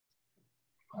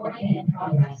Hey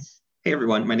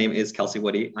everyone, my name is Kelsey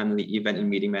Woody. I'm the event and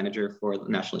meeting manager for the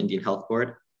National Indian Health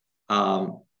Board. I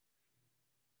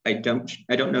don't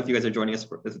know if you guys are joining us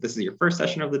if this is your first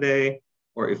session of the day,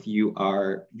 or if you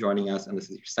are joining us and this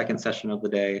is your second session of the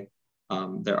day.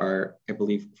 There are, I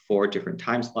believe, 4 different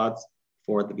time slots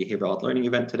for the behavioral health learning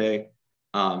event today.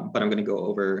 But I'm going to go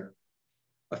over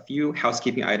a few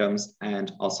housekeeping items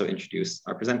and also introduce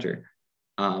our presenter.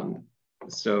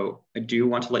 So I do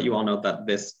want to let you all know that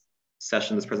this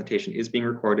presentation is being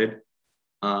recorded,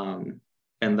 and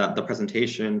that the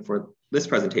presentation for this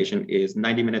presentation is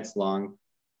 90 minutes long,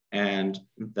 and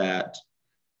that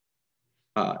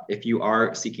if you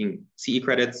are seeking CE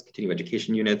credits, continuing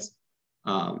education units,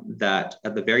 that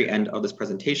at the very end of this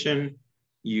presentation,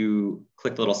 you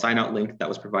click the little sign out link that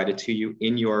was provided to you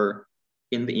in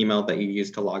the email that you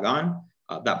used to log on.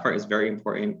 That part is very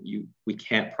important. We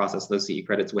can't process those CE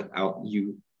credits without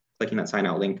you clicking that sign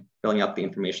out link, filling out the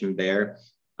information there.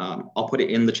 I'll put it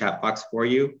in the chat box for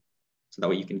you, so that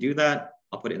way you can do that.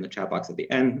 I'll put it in the chat box at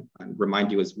the end and remind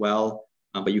you as well,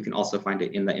 but you can also find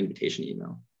it in the invitation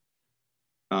email.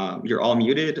 You're all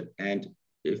muted, and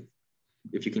if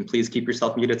you can please keep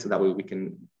yourself muted, so that way we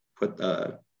can kind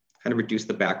of reduce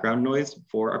the background noise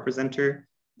for our presenter.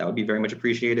 That would be very much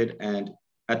appreciated. And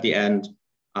at the end,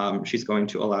 she's going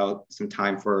to allow some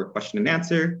time for question and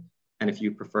answer. And if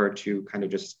you prefer to kind of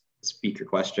just speak your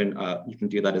question, you can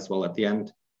do that as well at the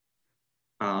end.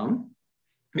 You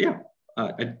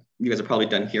guys are probably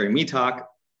done hearing me talk,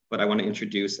 but I want to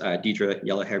introduce Deidre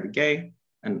Yellowhair-Begay,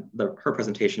 and her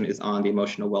presentation is on the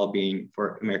emotional well-being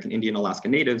for American Indian Alaska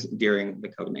Natives during the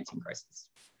COVID-19 crisis.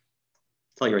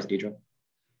 It's all yours, Deidre.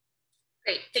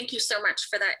 Great, thank you so much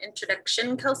for that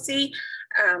introduction, Kelsey.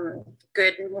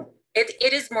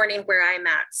 It is morning where I'm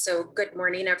at, so good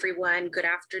morning, everyone. Good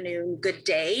afternoon, good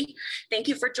day. Thank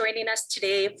you for joining us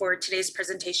today for today's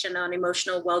presentation on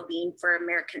emotional well-being for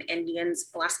American Indians,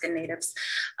 Alaska Natives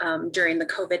during the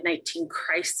COVID-19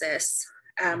 crisis.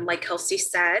 Like Kelsey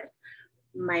said,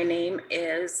 my name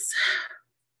is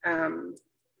Dr.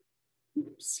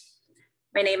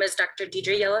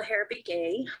 Deidre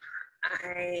Yellowhair-Begay.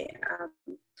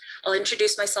 I'll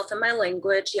introduce myself in my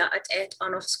language. Deidre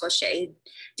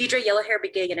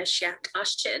Yellowhair-Begay in a shack,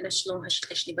 Ashche and a shlong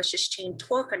hashni bashish chain,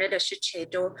 talk and a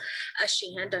shichedo,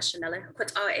 Ashihan Dashanella,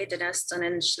 put our Edenas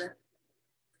and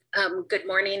good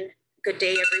morning, good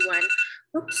day, everyone.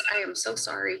 Oops, I am so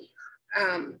sorry.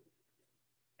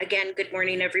 Again, good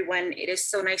morning, everyone. It is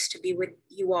so nice to be with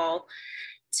you all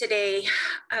today.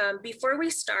 Before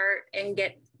we start and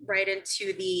get right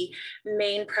into the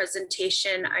main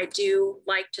presentation, I do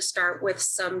like to start with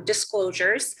some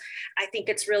disclosures. I think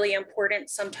it's really important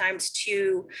sometimes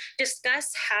to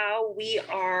discuss how we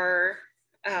are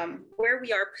where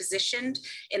we are positioned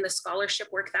in the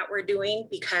scholarship work that we're doing,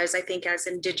 because I think as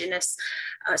Indigenous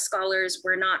scholars,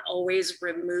 we're not always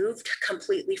removed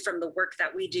completely from the work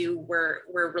that we do.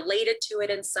 We're related to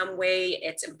it in some way.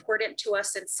 It's important to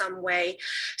us in some way.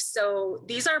 So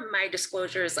these are my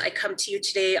disclosures. I come to you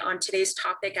today on today's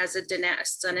topic as a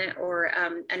Diné or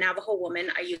a Navajo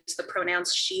woman. I use the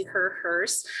pronouns she, her,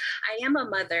 hers. I am a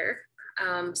mother.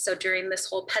 So during this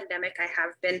whole pandemic, I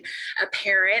have been a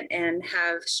parent and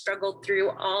have struggled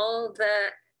through all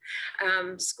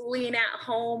the schooling at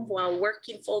home while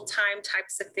working full-time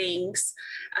types of things.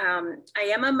 I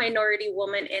am a minority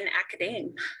woman in academia,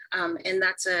 and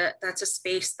that's a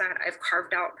space that I've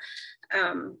carved out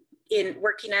in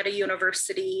working at a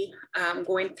university,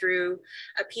 going through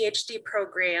a PhD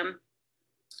program,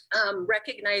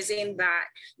 recognizing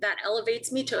that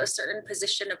elevates me to a certain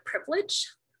position of privilege.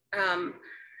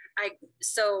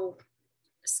 So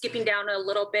skipping down a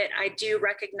little bit, I do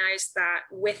recognize that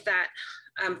with that,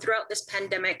 throughout this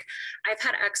pandemic, I've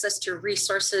had access to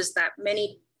resources that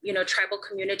many, tribal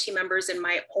community members in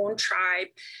my own tribe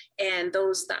and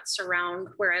those that surround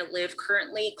where I live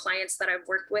currently, clients that I've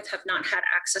worked with, have not had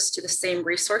access to the same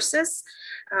resources.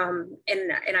 And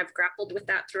I've grappled with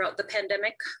that throughout the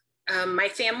pandemic. My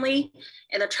family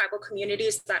and the tribal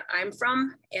communities that I'm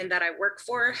from and that I work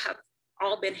for have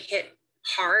all been hit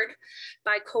hard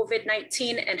by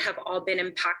COVID-19 and have all been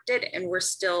impacted. And we're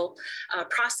still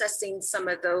processing some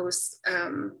of those,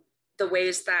 the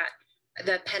ways that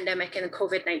the pandemic and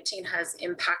COVID-19 has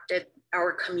impacted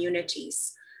our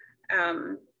communities.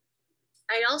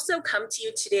 I also come to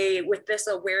you today with this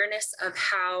awareness of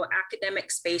how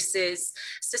academic spaces,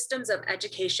 systems of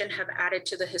education have added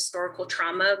to the historical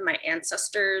trauma of my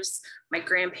ancestors, my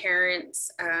grandparents,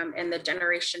 and the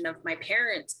generation of my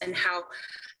parents, and how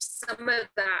some of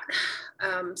that,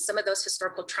 some of those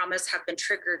historical traumas have been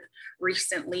triggered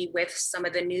recently with some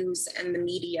of the news and the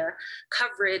media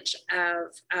coverage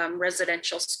of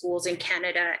residential schools in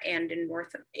Canada and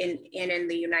in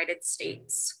the United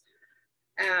States.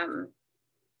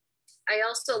 I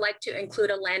also like to include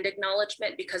a land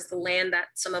acknowledgement, because the land that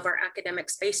some of our academic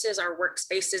spaces, our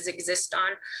workspaces exist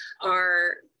on,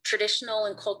 are traditional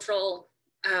and cultural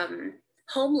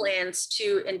homelands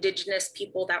to Indigenous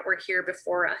people that were here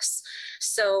before us.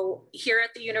 So here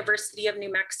at the University of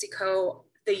New Mexico,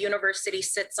 the university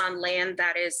sits on land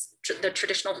that is the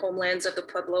traditional homelands of the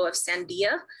Pueblo of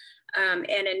Sandia. And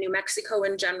in New Mexico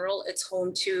in general, it's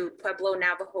home to Pueblo,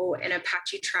 Navajo, and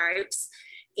Apache tribes.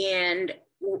 And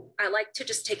I like to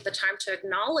just take the time to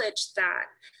acknowledge that,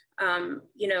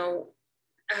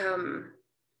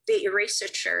 the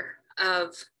erasure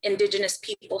of Indigenous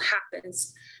people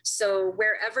happens. So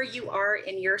wherever you are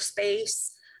in your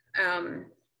space,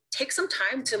 take some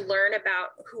time to learn about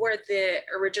who are the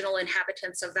original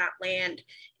inhabitants of that land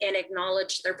and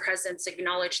acknowledge their presence,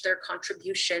 acknowledge their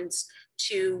contributions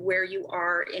to where you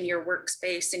are in your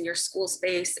workspace, in your school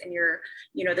space, and your,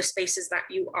 the spaces that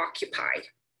you occupy.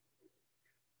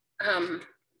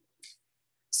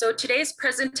 So today's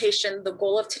presentation, the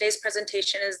goal of today's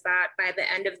presentation is that by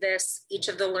the end of this, each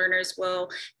of the learners will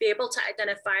be able to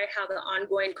identify how the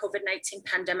ongoing COVID-19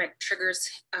 pandemic triggers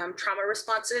trauma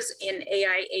responses in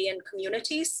AIA and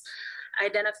communities,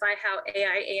 identify how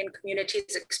AIA and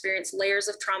communities experience layers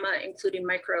of trauma, including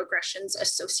microaggressions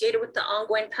associated with the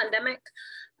ongoing pandemic,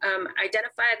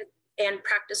 identify and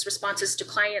practice responses to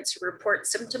clients who report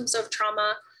symptoms of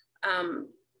trauma,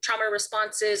 trauma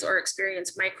responses, or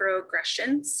experience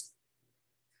microaggressions.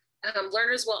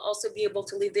 Learners will also be able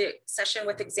to leave the session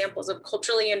with examples of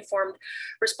culturally informed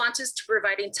responses to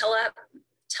providing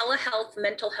telehealth,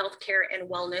 mental health care, and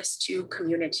wellness to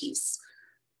communities.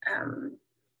 And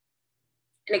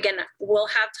again, we'll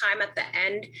have time at the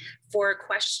end for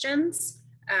questions.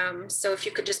 So if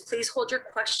you could just please hold your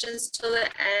questions till the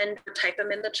end or type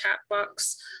them in the chat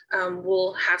box,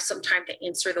 we'll have some time to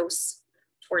answer those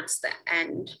towards the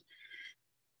end.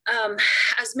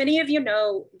 As many of you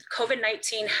know,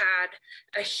 COVID-19 had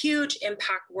a huge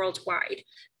impact worldwide,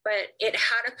 but it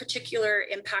had a particular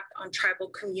impact on tribal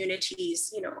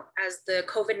communities. As the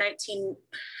COVID-19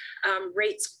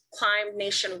 rates climbed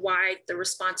nationwide, the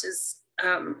responses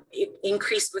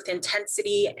increased with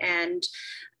intensity, and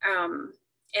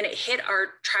it hit our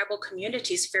tribal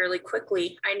communities fairly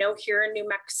quickly. I know here in New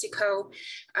Mexico,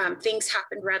 things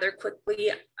happened rather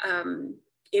quickly.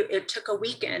 It took a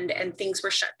weekend and things were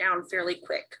shut down fairly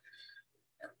quick.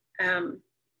 And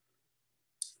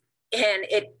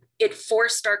it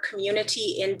forced our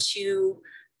community into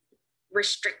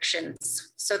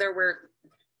restrictions. So there were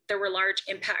large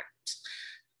impacts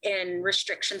and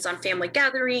restrictions on family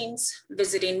gatherings,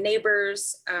 visiting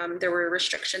neighbors. There were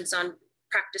restrictions on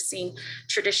practicing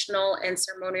traditional and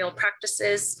ceremonial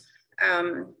practices.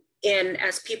 And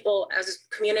as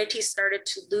communities started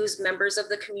to lose members of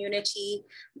the community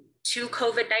to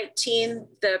COVID-19,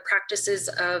 the practices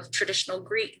of traditional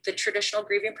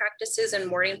grieving practices and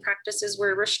mourning practices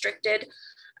were restricted.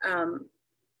 And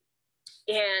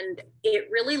it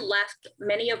really left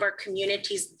many of our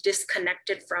communities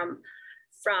disconnected from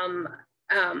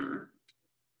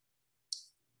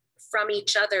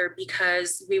each other,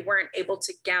 because we weren't able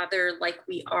to gather like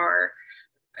we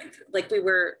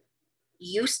were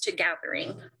used to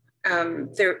gathering.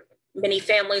 Many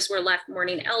families were left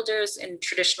mourning elders and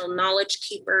traditional knowledge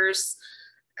keepers.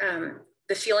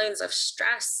 The feelings of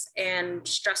stress and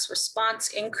stress response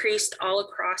increased all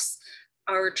across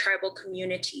our tribal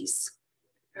communities.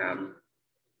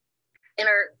 And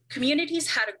our communities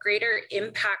had a greater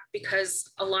impact because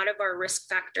a lot of our risk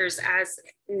factors as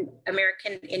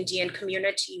American Indian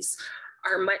communities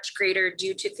are much greater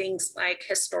due to things like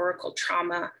historical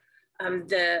trauma,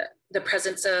 the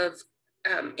presence of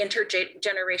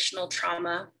intergenerational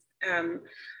trauma.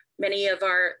 Many of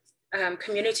our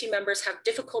community members have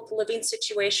difficult living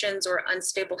situations or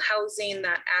unstable housing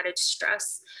that added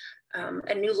stress.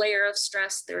 A new layer of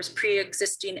stress. There's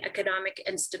pre-existing economic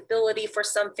instability for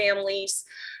some families.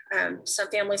 Some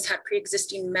families had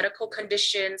pre-existing medical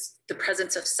conditions, the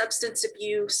presence of substance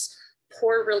abuse,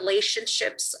 poor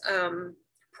relationships,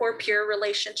 poor peer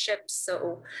relationships,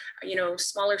 so,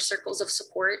 smaller circles of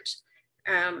support.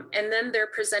 And then there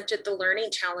presented the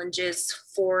learning challenges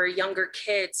for younger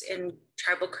kids in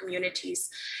tribal communities.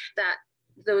 That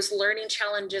those learning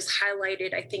challenges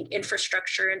highlighted, I think,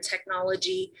 infrastructure and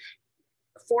technology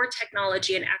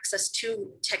and access to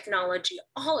technology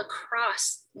all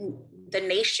across the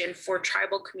nation for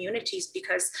tribal communities,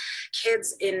 because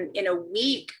kids in a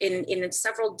week, in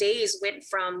several days, went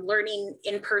from learning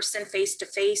in person, face to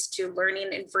face, to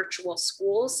learning in virtual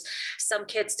schools. Some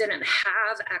kids didn't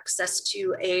have access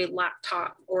to a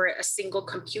laptop or a single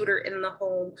computer in the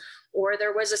home, or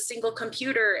there was a single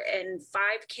computer and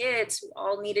 5 kids who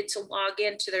all needed to log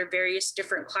into their various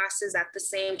different classes at the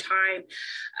same time.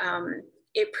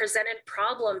 It presented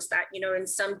problems that, you know, in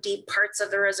some deep parts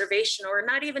of the reservation, or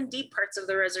not even deep parts of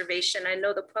the reservation. I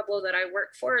know the pueblo that I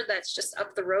work for, that's just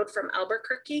up the road from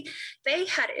Albuquerque, they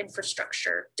had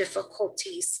infrastructure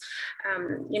difficulties.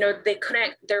 You know,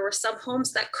 there were some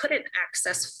homes that couldn't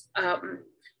access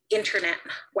internet,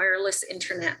 wireless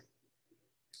internet.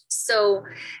 So,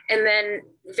 and then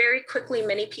very quickly,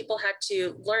 many people had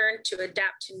to learn to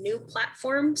adapt to new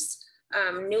platforms,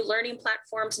 new learning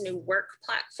platforms, new work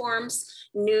platforms,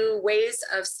 new ways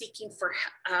of seeking for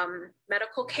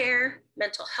medical care,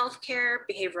 mental health care,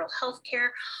 behavioral health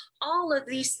care. All of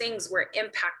these things were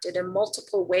impacted in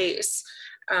multiple ways.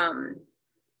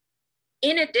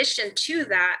 In addition to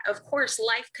that, of course,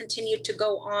 life continued to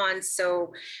go on.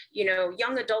 So, you know,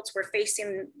 young adults were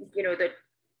facing, you know, the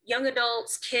young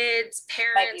adults, kids,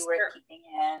 parents,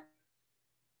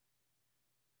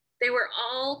 they were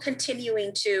all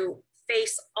continuing to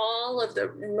face all of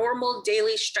the normal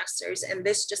daily stressors, and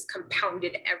this just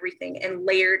compounded everything and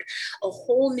layered a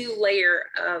whole new layer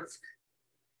of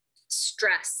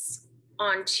stress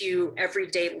onto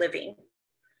everyday living.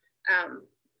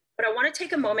 But I want to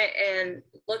take a moment and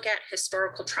look at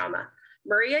historical trauma.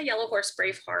 Maria Yellowhorse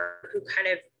Braveheart, who kind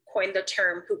of coined the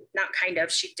term,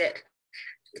 she did,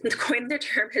 coined the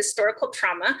term historical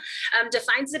trauma,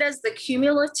 defines it as the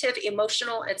cumulative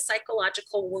emotional and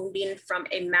psychological wounding from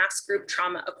a mass group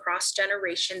trauma across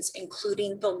generations,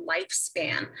 including the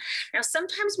lifespan. Now,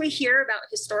 sometimes we hear about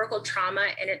historical trauma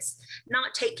and it's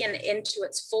not taken into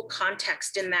its full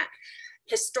context, in that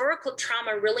historical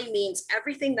trauma really means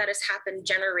everything that has happened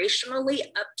generationally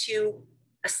up to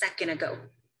a second ago,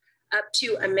 up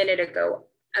to a minute ago.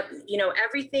 You know,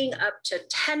 everything up to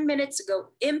 10 minutes ago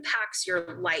impacts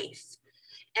your life.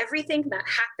 Everything that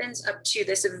happens up to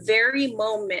this very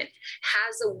moment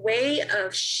has a way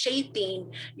of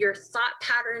shaping your thought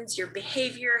patterns, your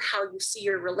behavior, how you see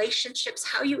your relationships,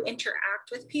 how you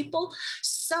interact with people.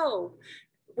 So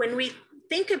when we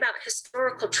think about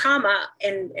historical trauma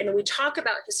and we talk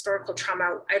about historical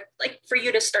trauma, I'd like for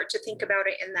you to start to think about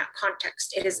it in that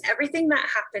context. It is everything that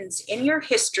happens in your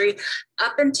history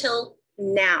up until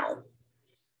now.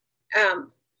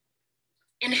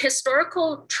 And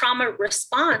historical trauma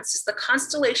response is the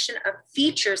constellation of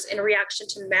features in reaction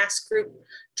to mass group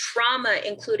trauma,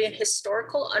 including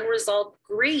historical unresolved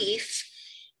grief.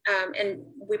 And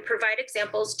we provide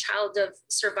examples, child of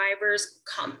survivors,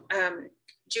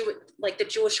 like the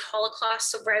Jewish Holocaust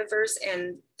survivors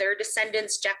and their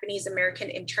descendants, Japanese American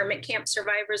internment camp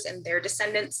survivors and their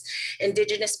descendants,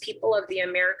 indigenous people of the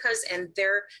Americas and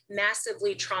their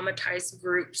massively traumatized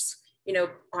groups, you know,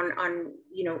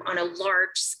 on a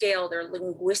large scale, their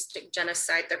linguistic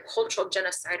genocide, their cultural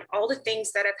genocide, all the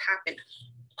things that have happened.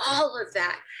 All of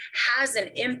that has an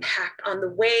impact on the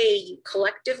way you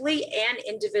collectively and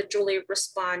individually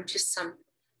respond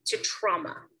to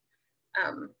trauma.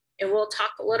 And we'll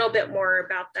talk a little bit more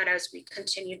about that as we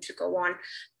continue to go on.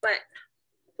 But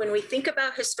when we think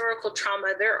about historical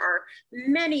trauma, there are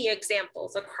many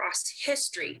examples across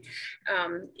history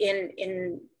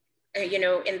in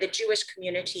the Jewish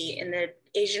community, in the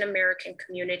Asian American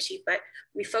community, but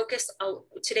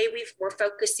today we're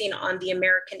focusing on the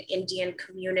American Indian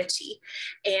community.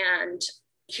 And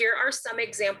here are some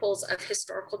examples of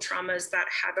historical traumas that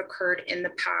have occurred in the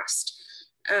past.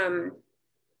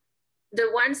 The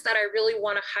ones that I really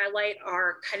want to highlight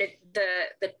are kind of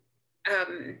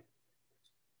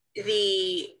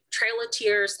the Trail of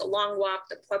Tears, the Long Walk,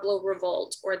 the Pueblo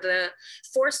Revolt, or the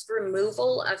forced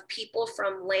removal of people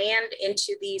from land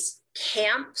into these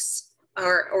camps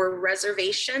or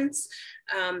reservations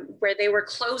where they were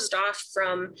closed off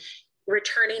from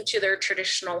returning to their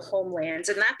traditional homelands.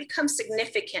 And that becomes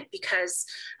significant because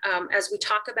as we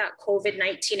talk about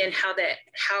COVID-19 and how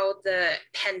the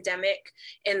pandemic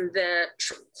and the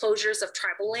closures of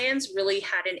tribal lands really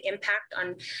had an impact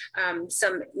on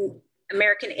some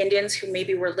American Indians who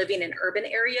maybe were living in urban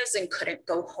areas and couldn't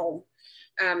go home.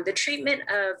 The treatment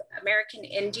of American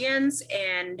Indians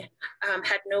and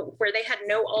where they had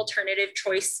no alternative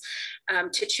choice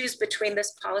to choose between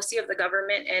this policy of the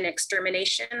government and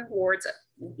extermination wards.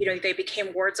 You know, they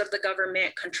became wards of the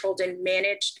government, controlled and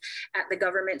managed at the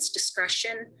government's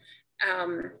discretion.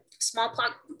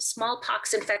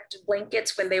 Smallpox infected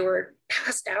blankets when they were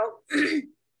passed out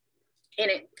And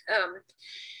it,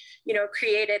 you know,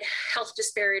 created health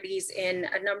disparities in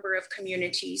a number of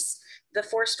communities. The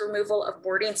forced removal of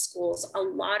boarding schools, a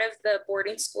lot of the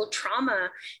boarding school trauma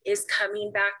is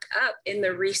coming back up in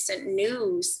the recent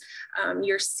news.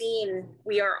 You're seeing,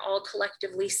 we are all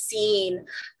collectively seeing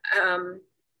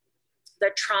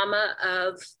the trauma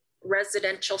of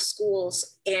residential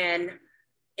schools and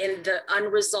the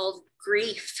unresolved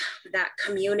grief that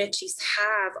communities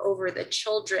have over the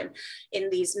children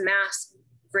in these mass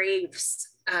graves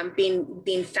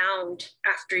being found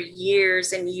after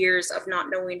years and years of not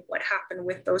knowing what happened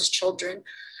with those children.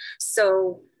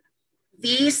 So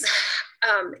these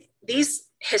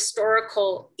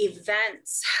historical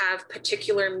events have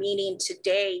particular meaning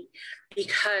today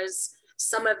because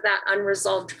some of that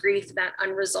unresolved grief, that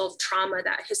unresolved trauma,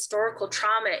 that historical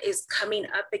trauma is coming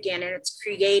up again, and it's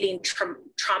creating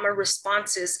trauma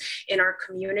responses in our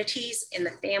communities, in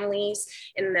the families,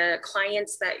 in the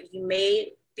clients that you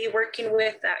may be working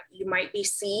with, that you might be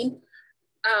seeing.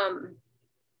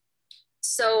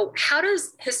 So how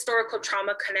does historical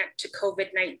trauma connect to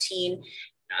COVID-19?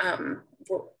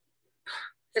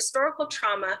 Historical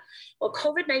trauma, well,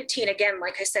 COVID-19, again,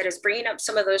 like I said, is bringing up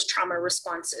some of those trauma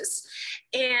responses.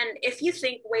 And if you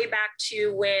think way back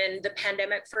to when the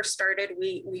pandemic first started,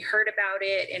 we heard about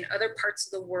it in other parts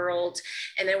of the world.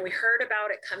 And then we heard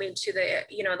about it coming to the,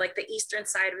 you know, like the eastern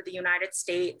side of the United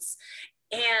States.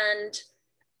 And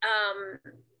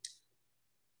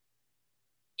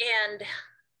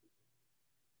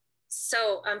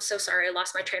so I'm so sorry, I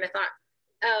lost my train of thought.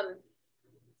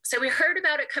 So we heard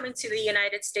about it coming to the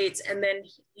United States, and then,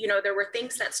 you know, there were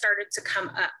things that started to come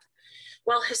up.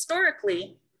 Well,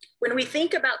 historically, when we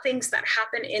think about things that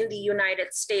happen in the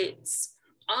United States,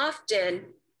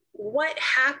 often what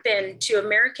happened to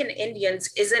American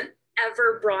Indians isn't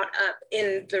ever brought up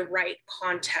in the right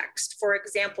context. For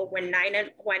example, when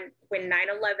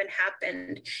 9/11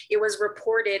 happened, it was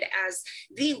reported as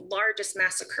the largest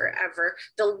massacre ever,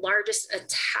 the largest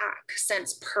attack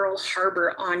since Pearl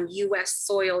Harbor on US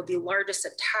soil, the largest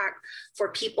attack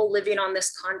for people living on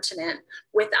this continent,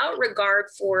 without regard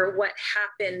for what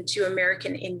happened to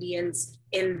American Indians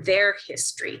in their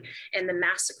history and the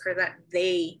massacre that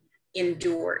they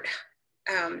endured.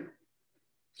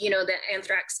 You know, the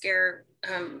anthrax scare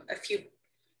a few,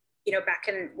 you know, back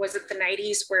in, was it the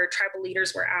 90s, where tribal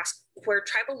leaders were asked, where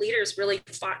tribal leaders really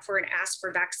fought for and asked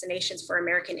for vaccinations for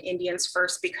American Indians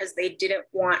first, because they didn't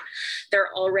want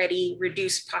their already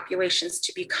reduced populations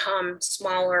to become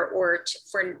smaller, or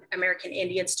for American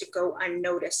Indians to go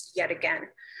unnoticed yet again.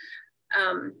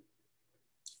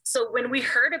 So when we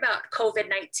heard about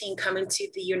COVID-19 coming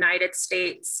to the United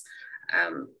States,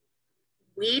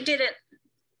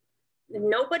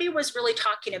 nobody was really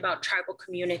talking about tribal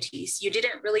communities. You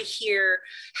didn't really hear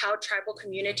how tribal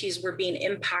communities were being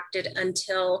impacted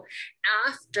until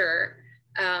after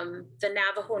the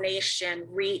Navajo Nation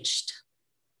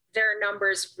their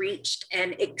numbers reached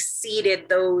and exceeded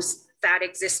those that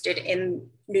existed in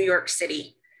New York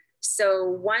City. So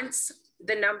once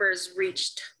the numbers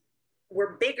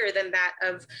were bigger than that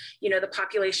of, you know, the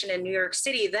population in New York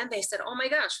City, then they said, oh my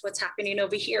gosh, what's happening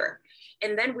over here?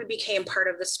 And then we became part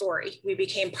of the story. We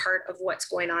became part of what's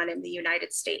going on in the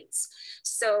United States.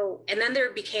 So, and then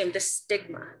there became this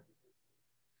stigma.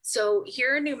 So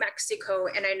here in New Mexico,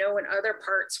 and I know in other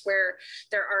parts where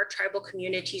there are tribal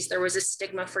communities, there was a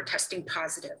stigma for testing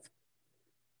positive.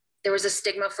 There was a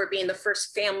stigma for being the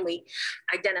first family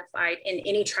identified in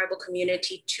any tribal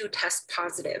community to test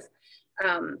positive.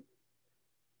 And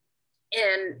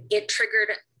it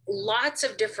triggered lots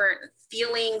of different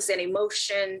feelings and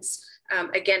emotions,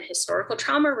 again, historical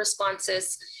trauma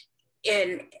responses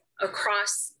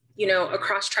across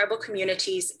tribal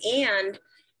communities. And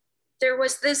there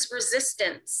was this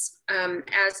resistance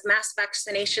as mass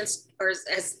vaccinations, or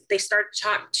as they started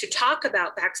to talk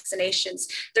about vaccinations,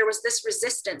 there was this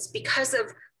resistance because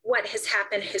of what has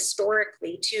happened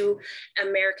historically to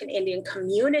American Indian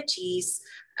communities.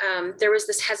 There was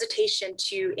this hesitation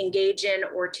to engage in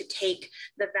or to take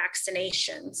the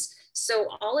vaccinations. So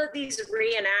all of these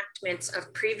reenactments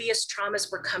of previous traumas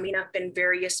were coming up in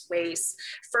various ways.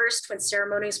 First, when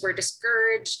ceremonies were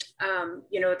discouraged,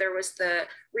 there was the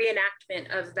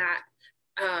reenactment of that,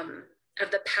 of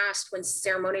the past when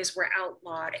ceremonies were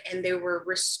outlawed and they were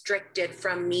restricted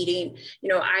from meeting.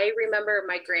 I remember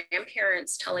my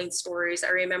grandparents telling stories. I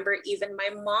remember even my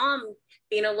mom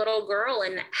being a little girl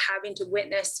and having to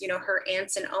witness, her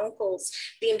aunts and uncles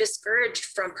being discouraged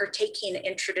from partaking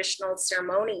in traditional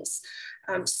ceremonies.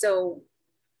 So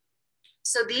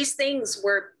these things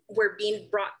were we're being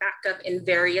brought back up in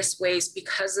various ways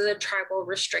because of the tribal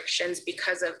restrictions,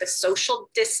 because of the social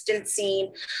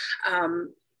distancing.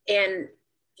 And,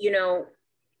 you know,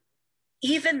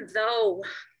 even though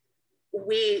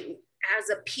we, as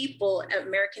a people,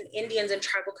 American Indians and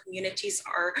tribal communities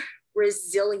are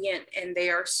resilient and they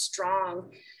are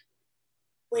strong,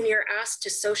 when you're asked to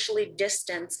socially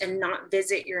distance and not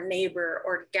visit your neighbor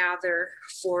or gather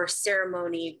for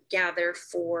ceremony, gather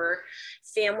for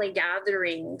family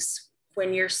gatherings,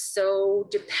 when you're so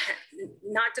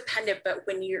not dependent, but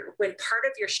when part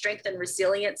of your strength and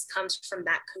resilience comes from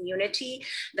that community,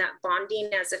 that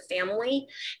bonding as a family,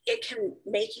 it can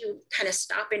make you kind of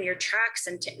stop in your tracks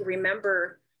and to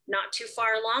remember not too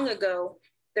far long ago,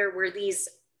 there were these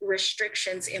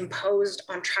restrictions imposed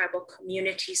on tribal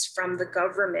communities from the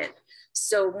government.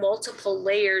 So multiple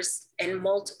layers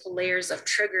of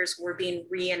triggers were being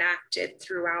reenacted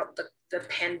throughout the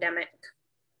pandemic.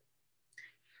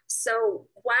 So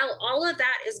while all of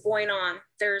that is going on,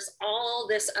 there's all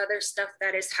this other stuff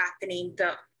that is happening,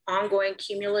 the ongoing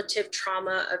cumulative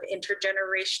trauma of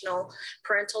intergenerational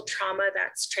parental trauma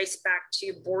that's traced back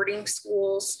to boarding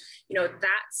schools. You know,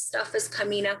 that stuff is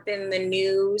coming up in the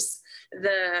news.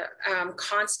 The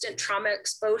constant trauma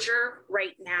exposure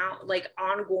right now, like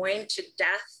ongoing to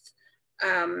death,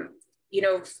 you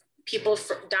know, people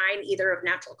dying either of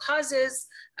natural causes,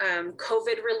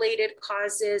 COVID-related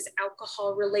causes,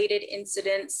 alcohol-related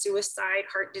incidents, suicide,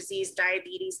 heart disease,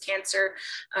 diabetes, cancer,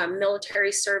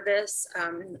 military service.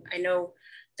 I know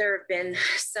there have been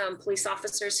some police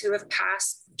officers who have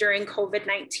passed during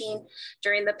COVID-19,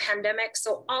 during the pandemic.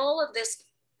 So all of this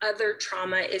other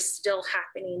trauma is still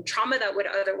happening. Trauma that would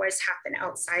otherwise happen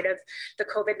outside of the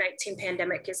COVID-19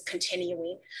 pandemic is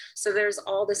continuing. So there's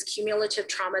all this cumulative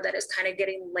trauma that is kind of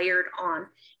getting layered on.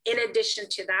 In addition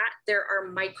to that, there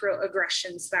are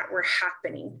microaggressions that were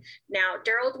happening. Now,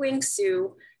 Daryl Wing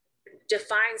Sue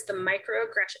defines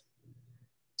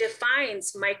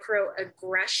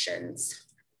microaggressions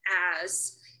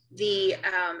as the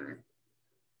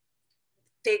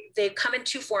they come in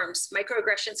two forms.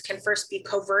 Microaggressions can first be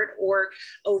covert or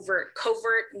overt.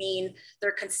 Covert mean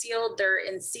they're concealed, they're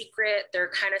in secret,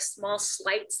 they're kind of small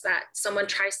slights that someone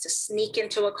tries to sneak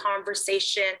into a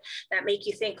conversation that make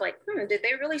you think like, did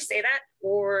they really say that?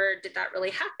 Or did that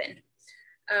really happen?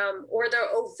 Or the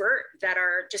overt that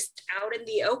are just out in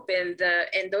the open,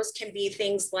 and those can be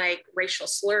things like racial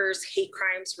slurs, hate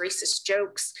crimes, racist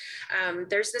jokes.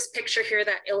 There's this picture here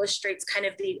that illustrates kind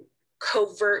of the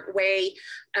covert way,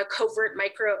 a covert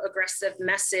microaggressive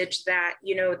message that,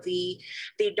 you know, the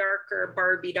darker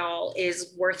Barbie doll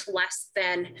is worth less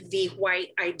than the white,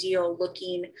 ideal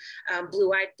looking,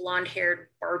 blue-eyed, blonde-haired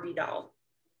Barbie doll.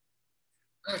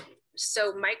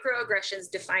 So microaggressions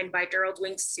defined by Daryl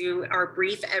Wing Sue are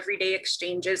brief everyday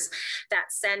exchanges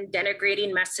that send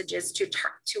denigrating messages to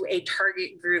a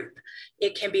target group.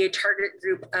 It can be a target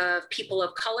group of people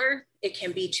of color. It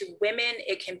can be to women.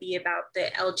 It can be about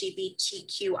the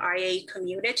LGBTQIA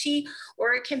community,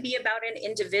 or it can be about an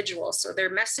individual. So they're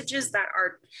messages that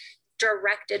are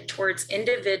directed towards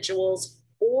individuals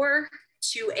or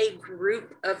to a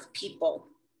group of people.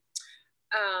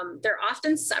 They're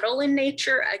often subtle in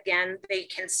nature. Again, they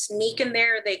can sneak in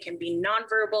there. They can be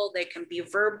nonverbal. They can be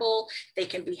verbal. They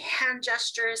can be hand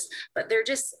gestures, but they're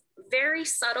just very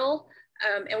subtle.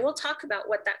 And we'll talk about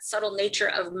what that subtle nature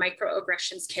of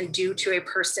microaggressions can do to a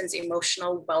person's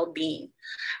emotional well-being.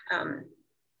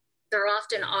 They're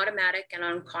often automatic and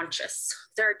unconscious.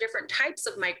 There are different types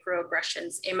of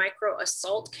microaggressions. A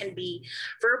microassault can be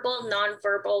verbal,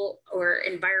 nonverbal, or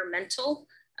environmental.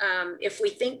 If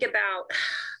we think about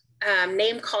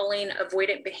name calling,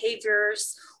 avoidant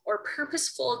behaviors, or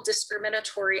purposeful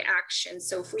discriminatory action.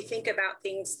 So if we think about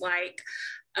things like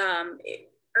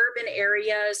urban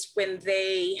areas when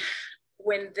they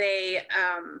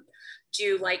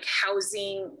do like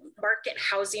housing, market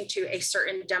housing to a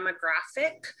certain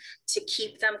demographic to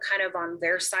keep them kind of on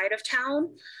their side of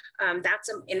town, that's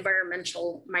an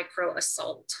environmental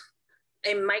microassault.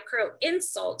 A micro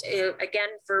insult, again,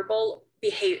 verbal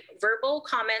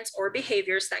comments or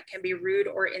behaviors that can be rude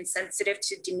or insensitive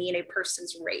to demean a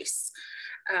person's race.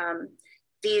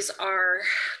 These are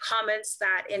comments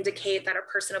that indicate that a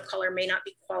person of color may not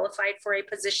be qualified for a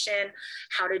position.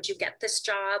 How did you get this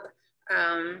job?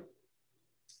 I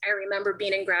remember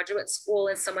being in graduate school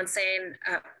and someone saying,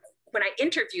 when I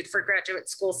interviewed for graduate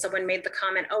school, someone made the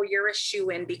comment, oh, you're a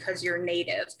shoo-in because you're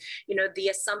Native. You know, the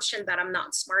assumption that I'm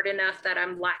not smart enough, that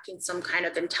I'm lacking some kind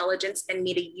of intelligence and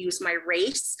need to use my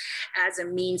race as a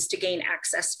means to gain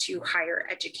access to higher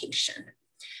education.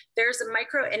 There's a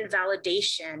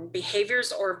micro-invalidation,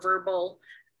 behaviors or verbal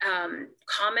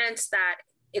comments that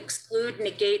exclude,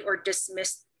 negate, or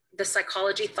dismiss the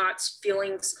psychology, thoughts,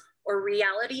 feelings, or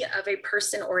reality of a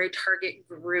person or a target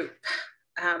group.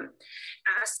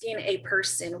 Asking a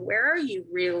person, where are you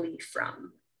really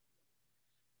from?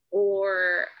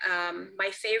 Or my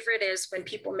favorite is when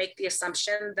people make the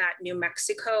assumption that New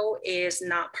Mexico is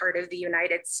not part of the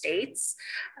United States.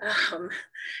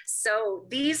 So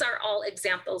these are all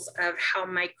examples of how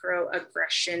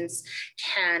microaggressions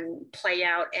can play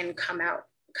out and come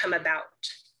about.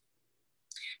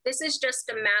 This is just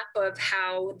a map of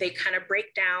how they kind of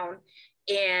break down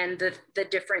and the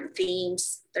different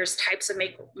themes. There's types of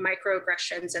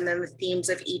microaggressions, and then the themes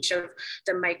of each of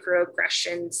the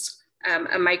microaggressions.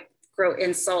 A micro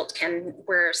insult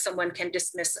where someone can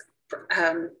dismiss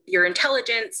your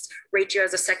intelligence, rate you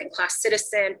as a second-class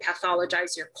citizen,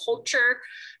 pathologize your culture,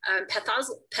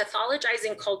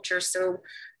 pathologizing culture. So,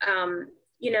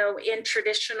 you know, in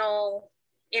traditional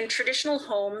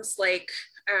homes, like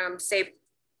say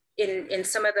in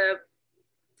some of the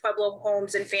Pueblo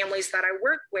homes and families that I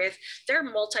work with, they're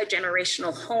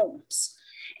multi-generational homes.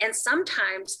 And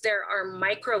sometimes there are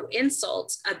micro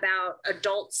insults about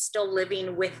adults still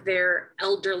living with their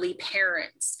elderly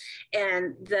parents.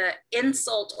 And the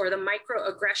insult or the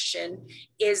microaggression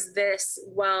is this,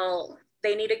 well,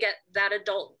 they need to that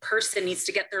adult person needs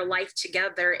to get their life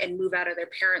together and move out of their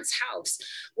parents' house,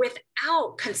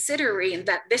 without considering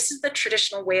that this is the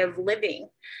traditional way of living.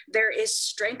 There is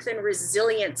strength and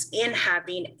resilience in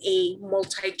having a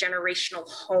multi-generational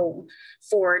home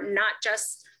for not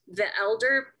just the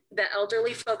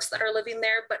elderly folks that are living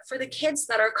there, but for the kids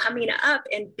that are coming up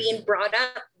and being brought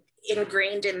up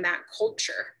ingrained in that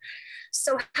culture.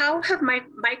 So how have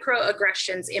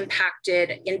microaggressions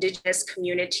impacted Indigenous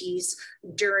communities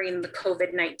during the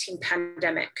COVID-19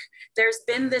 pandemic? There's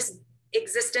been this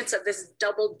existence of this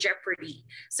double jeopardy.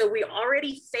 So we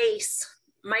already face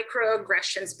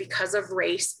microaggressions because of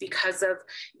race, because of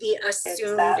the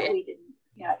assumed, I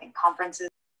think conferences.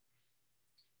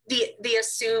 The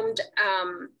assumed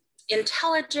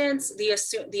intelligence, the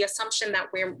assumption that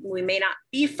we may not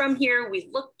be from here, we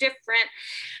look different.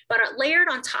 But layered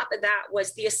on top of that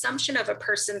was the assumption of a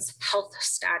person's health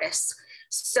status.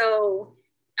 So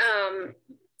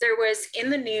there was in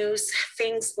the news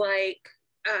things like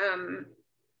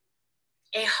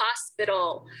a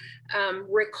hospital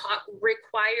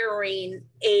requiring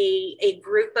a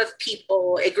group of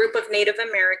people, a group of Native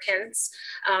Americans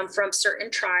from certain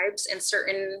tribes and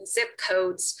certain zip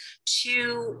codes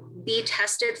to be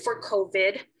tested for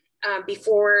COVID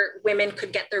before women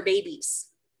could get their babies.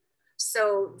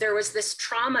 So there was this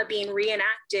trauma being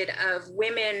reenacted of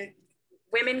women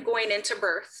going into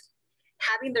birth,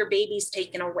 having their babies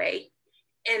taken away,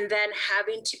 and then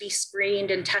having to be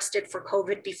screened and tested for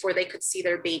COVID before they could see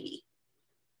their baby.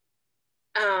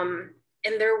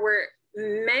 And there were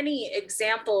many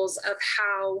examples of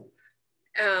how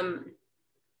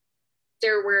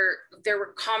there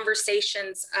were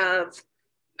conversations of,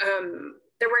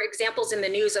 there were examples in the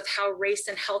news of how race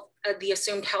and health, the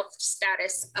assumed health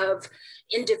status of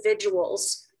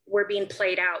individuals were being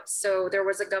played out. So there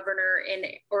was a governor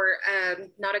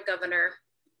not a governor,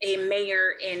 a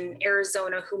mayor in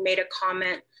Arizona who made a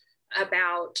comment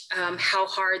about how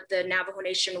hard the Navajo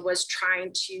Nation was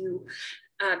trying to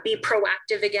be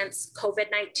proactive against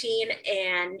COVID-19.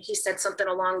 And he said something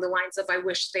along the lines of, I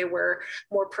wish they were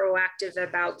more proactive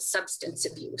about substance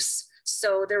abuse.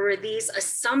 So there were these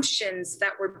assumptions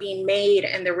that were being made,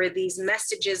 and there were these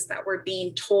messages that were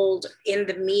being told in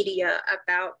the media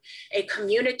about a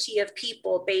community of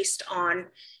people based on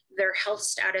their health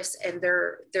status and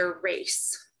their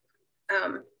race.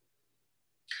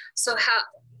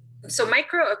 So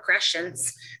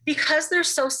microaggressions, because they're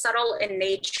so subtle in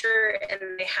nature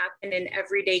and they happen in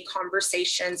everyday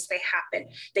conversations,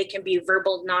 they can be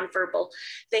verbal, nonverbal,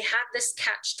 they have this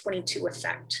catch-22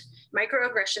 effect.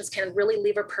 Microaggressions can really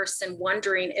leave a person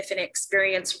wondering if an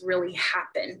experience really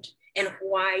happened and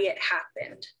why it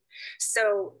happened.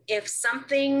 So if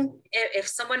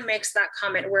someone makes that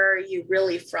comment, where are you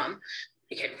really from?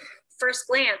 First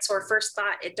glance or first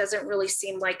thought, it doesn't really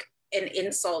seem like an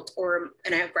insult or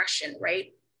an aggression,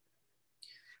 right?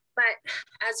 But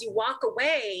as you walk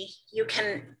away, you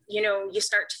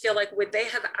start to feel like, would they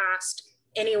have asked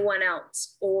anyone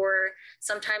else? Or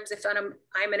sometimes if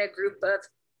I'm in a group of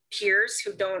peers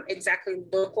who don't exactly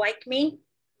look like me,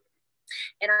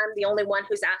 and I'm the only one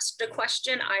who's asked a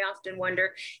question, I often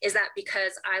wonder, is that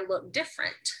because I look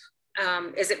different?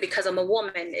 Is it because I'm a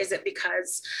woman? Is it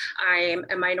because I'm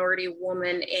a minority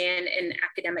woman in an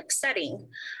academic setting?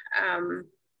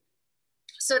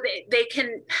 So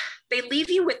they leave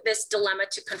you with this dilemma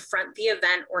to confront the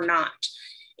event or not.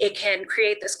 It can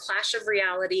create this clash of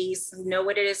realities. No,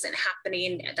 it isn't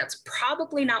happening. That's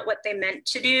probably not what they meant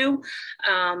to do.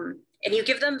 And you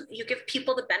give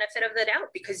people the benefit of the doubt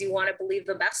because you want to believe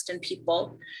the best in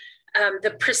people.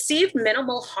 The perceived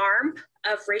minimal harm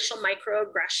of racial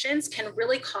microaggressions can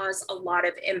really cause a lot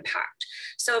of impact.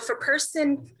 So if a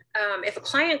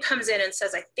client comes in and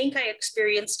says, I think I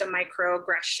experienced a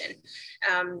microaggression,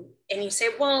 and you say,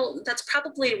 well, that's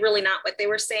probably really not what they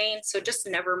were saying, so just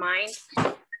never mind.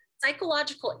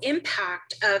 Psychological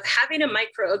impact of having a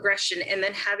microaggression and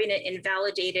then having it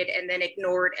invalidated and then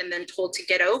ignored and then told to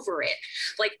get over it.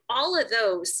 Like all of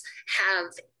those have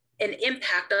an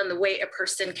impact on the way a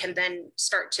person can then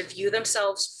start to view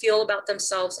themselves, feel about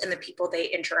themselves, and the people they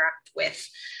interact with.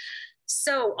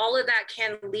 So all of that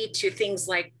can lead to things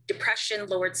like depression,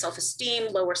 lowered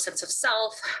self-esteem, lower sense of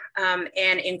self,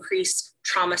 and increased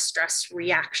trauma stress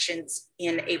reactions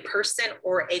in a person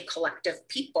or a collective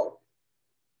people,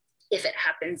 if it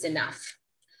happens enough.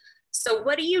 So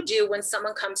what do you do when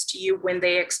someone comes to you when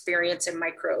they experience a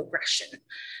microaggression?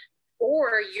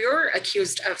 Or you're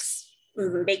accused of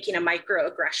making a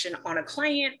microaggression on a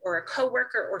client or a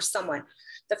coworker or someone?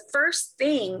 The first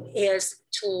thing is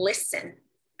to listen.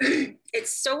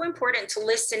 It's so important to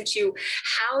listen to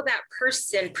how that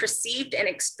person perceived and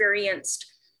experienced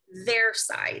their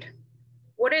side.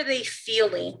 What are they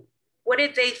feeling? What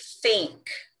did they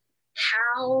think?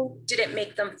 How did it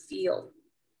make them feel?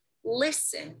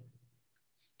 Listen.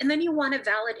 And then you want to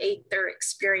validate their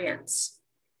experience.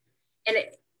 And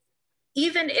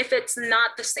even if it's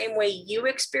not the same way you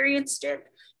experienced it,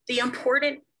 the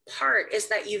important part is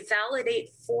that you validate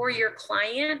for your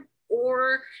client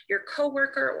or your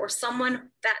coworker or someone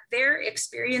that their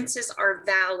experiences are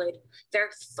valid, their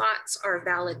thoughts are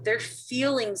valid, their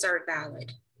feelings are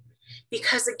valid.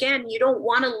 Because again, you don't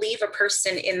want to leave a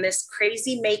person in this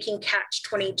crazy making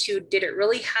catch-22. Did it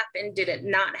really happen? Did it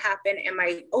not happen? Am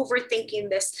I overthinking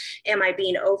this? Am I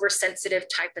being oversensitive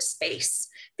type of space?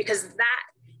 Because that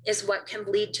is what can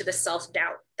lead to the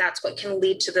self-doubt. That's what can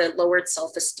lead to the lowered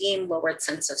self-esteem, lowered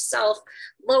sense of self,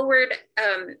 lowered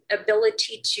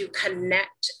ability to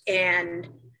connect and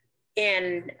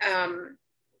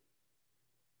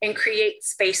create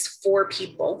space for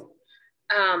people.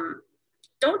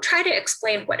 Don't try to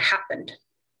explain what happened.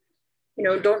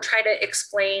 Don't try to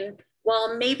explain,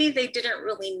 well, maybe they didn't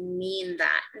really mean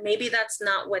that. Maybe that's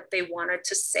not what they wanted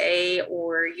to say,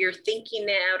 or you're thinking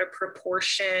it out of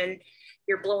proportion.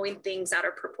 You're blowing things out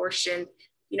of proportion.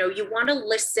 You want to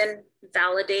listen,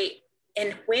 validate,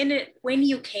 and when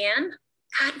you can,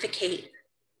 advocate.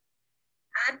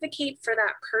 Advocate for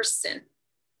that person.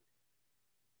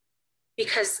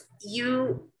 Because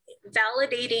you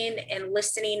validating and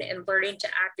listening and learning to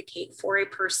advocate for a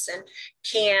person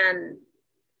can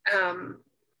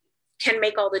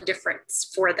make all the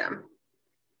difference for them.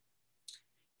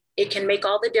 It can make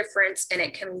all the difference, and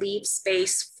it can leave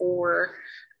space for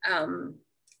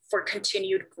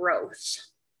continued growth.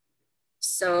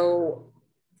 So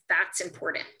that's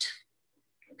important.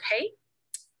 Okay.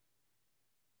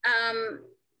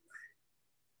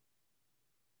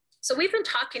 So we've been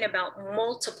talking about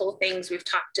multiple things. We've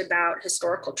talked about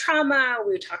historical trauma.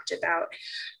 We talked about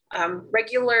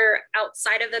regular,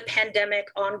 outside of the pandemic,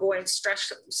 ongoing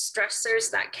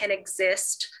stressors that can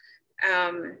exist.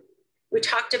 We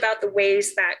talked about the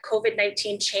ways that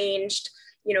COVID-19 changed,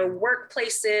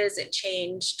 workplaces. It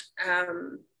changed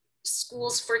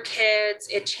schools for kids.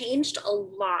 It changed a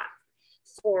lot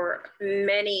for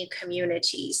many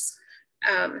communities.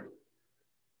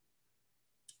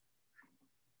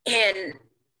 And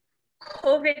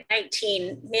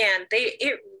COVID-19, man,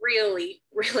 it really,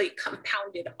 really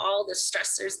compounded all the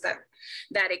stressors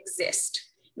that exist.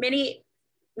 Many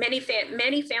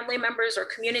family members or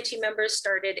community members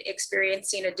started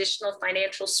experiencing additional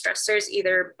financial stressors,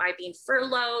 either by being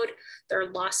furloughed, their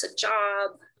loss of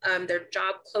job, their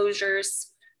job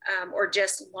closures, or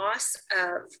just loss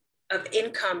of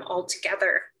income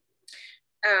altogether.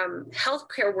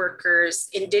 Healthcare workers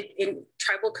in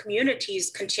tribal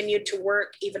communities continued to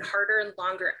work even harder and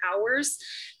longer hours.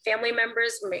 Family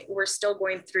members were still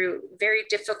going through very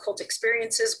difficult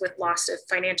experiences with loss of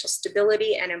financial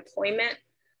stability and employment.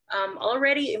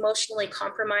 Already emotionally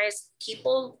compromised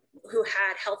people who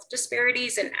had health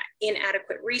disparities and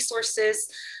inadequate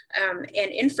resources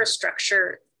and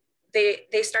infrastructure,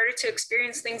 they started to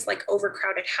experience things like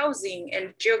overcrowded housing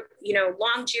and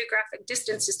long geographic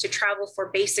distances to travel for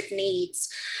basic needs.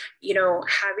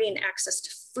 Having access to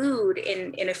food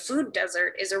in a food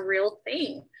desert is a real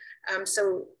thing.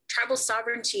 So tribal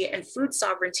sovereignty and food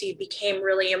sovereignty became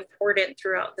really important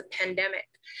throughout the pandemic.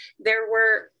 There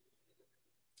were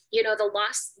You know,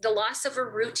 the loss of a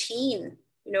routine,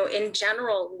 you know, in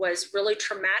general was really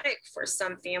traumatic for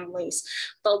some families.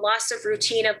 The loss of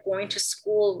routine of going to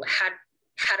school had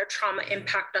a trauma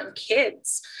impact on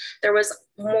kids. There was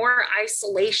more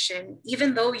isolation,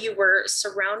 even though you were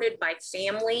surrounded by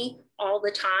family all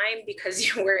the time, because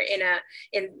you were in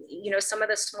you know, some of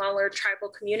the smaller tribal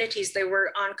communities, they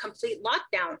were on complete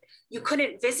lockdown. You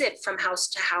couldn't visit from house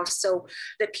to house. So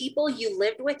the people you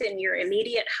lived with in your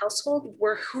immediate household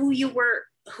were who you were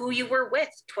with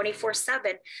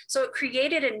 24/7. So it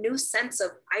created a new sense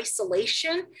of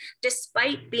isolation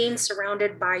despite being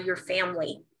surrounded by your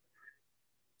family.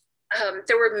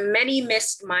 There were many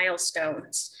missed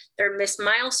milestones. There are missed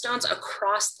milestones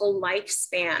across the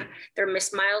lifespan. There are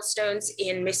missed milestones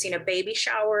in missing a baby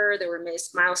shower. There were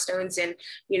missed milestones in,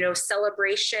 you know,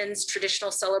 celebrations,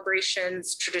 traditional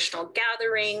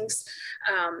gatherings.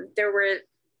 There were,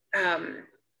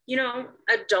 you know,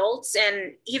 adults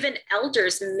and even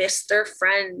elders missed their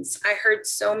friends. I heard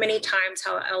so many times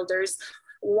how elders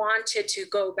wanted to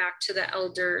go back to the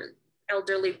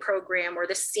elderly program or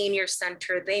the senior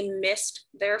center. They missed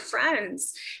their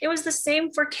friends. It was the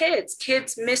same for kids.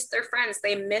 Kids missed their friends.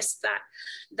 They missed that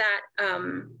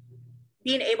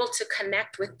being able to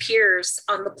connect with peers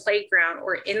on the playground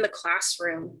or in the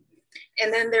classroom.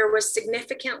 And then there was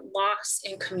significant loss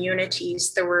in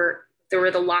communities. There were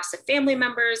the loss of family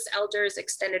members, elders,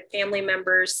 extended family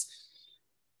members.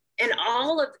 And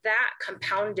all of that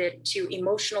compounded to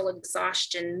emotional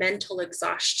exhaustion, mental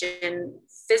exhaustion,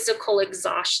 physical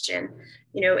exhaustion,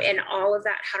 you know, and all of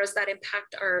that. How does that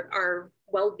impact our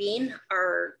well-being,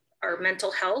 our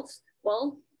mental health?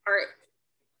 Well, our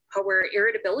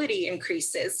irritability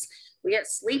increases. We get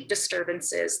sleep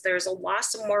disturbances. There's a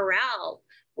loss of morale.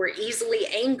 We're easily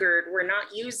angered. We're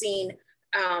not using,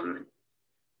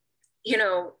 you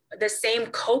know, the same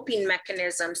coping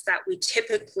mechanisms that we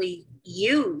typically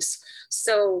use.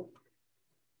 So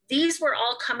these were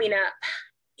all coming up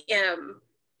in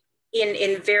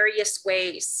various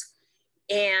ways.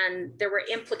 And there were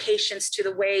implications to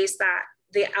the ways that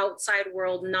the outside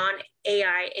world,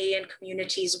 non-AN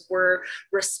communities were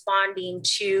responding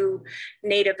to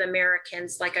Native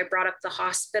Americans. Like I brought up the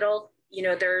hospital, you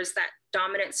know, there's that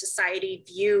dominant society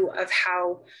view of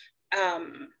how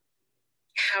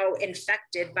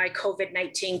infected by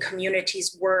COVID-19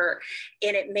 communities were.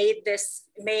 And it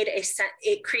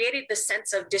created the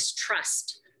sense of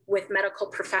distrust with medical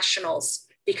professionals,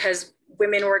 because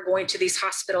women were going to these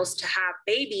hospitals to have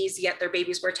babies, yet their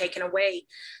babies were taken away.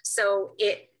 So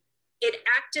it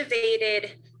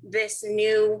activated this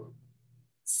new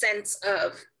sense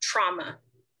of trauma.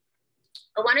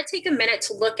 I want to take a minute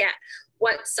to look at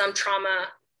what some trauma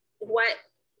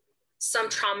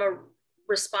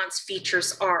response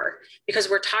features are, because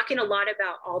we're talking a lot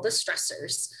about all the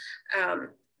stressors.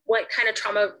 What kind of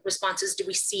trauma responses do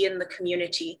we see in the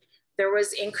community? There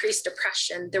was increased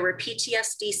depression, there were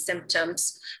PTSD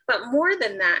symptoms, but more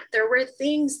than that, there were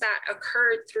things that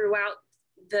occurred throughout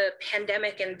the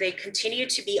pandemic, and they continue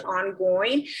to be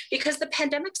ongoing because the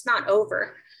pandemic's not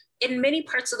over. In many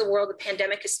parts of the world, the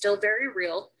pandemic is still very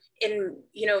real. In,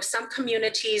 you know, some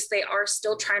communities, they are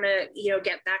still trying to, you know,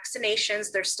 get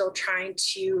vaccinations. They're still trying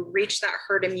to reach that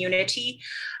herd immunity.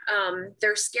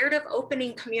 They're scared of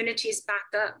opening communities back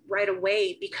up right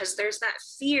away because there's that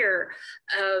fear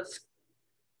of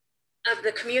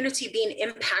the community being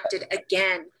impacted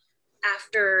again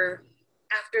after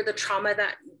the trauma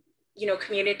that, you know,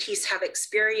 communities have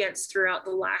experienced throughout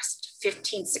the last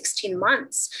 15, 16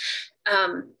 months.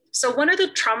 So one of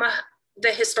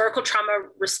the historical trauma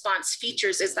response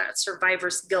features is that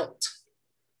survivor's guilt.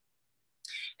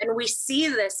 And we see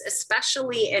this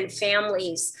especially in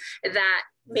families that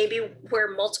maybe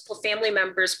where multiple family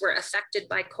members were affected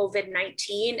by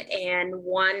COVID-19 and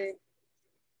one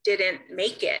didn't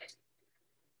make it.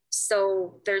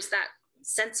 So there's that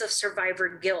sense of survivor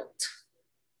guilt.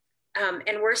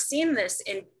 And we're seeing this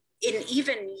in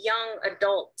even young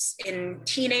adults, in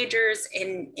teenagers,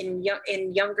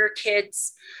 in younger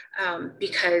kids,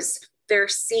 because they're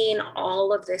seeing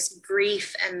all of this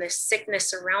grief and this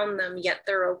sickness around them, yet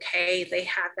they're okay. They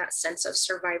have that sense of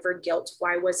survivor guilt.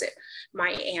 Why was it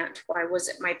my aunt? Why was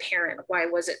it my parent? Why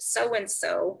was it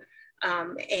so-and-so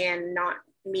and not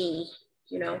me,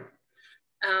 you know?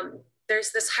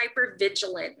 There's this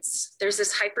hypervigilance. There's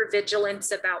this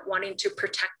hypervigilance about wanting to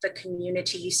protect the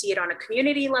community. You see it on a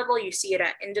community level, you see it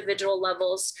at individual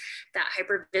levels, that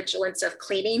hypervigilance of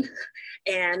cleaning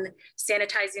and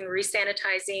sanitizing,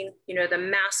 resanitizing, you know, the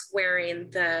mask wearing,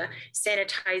 the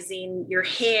sanitizing your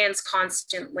hands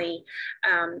constantly.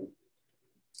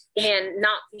 and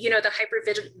not, you know, the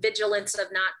hypervigilance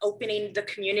of not opening the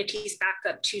communities back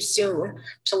up too soon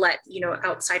to let, you know,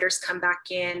 outsiders come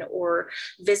back in, or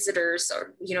visitors,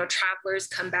 or, you know, travelers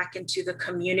come back into the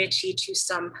community to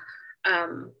some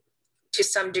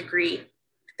degree.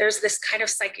 There's this kind of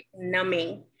psychic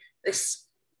numbing, this,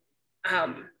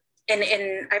 and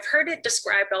I've heard it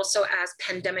described also as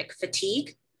pandemic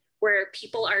fatigue, where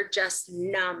people are just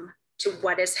numb to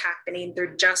what is happening.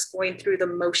 They're just going through the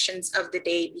motions of the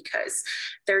day because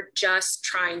they're just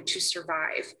trying to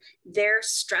survive. Their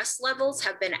stress levels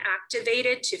have been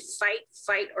activated to fight,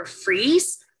 flight, or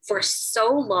freeze for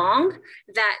so long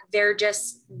that they're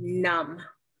just numb.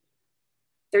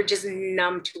 They're just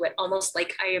numb to it, almost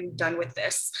like, I am done with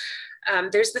this.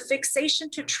 There's the fixation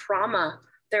to trauma.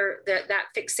 That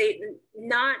fixate,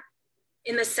 not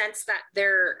in the sense that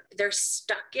they're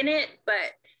stuck in it,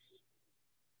 but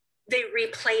they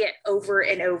replay it over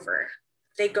and over.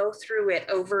 They go through it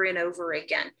over and over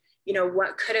again. You know,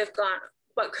 what could have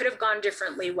gone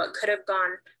differently, what could have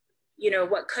gone, you know,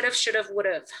 what could have, should have, would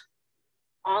have.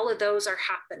 All of those are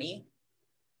happening.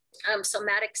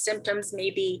 Somatic symptoms may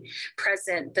be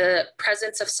present, the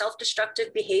presence of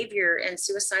self-destructive behavior and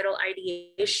suicidal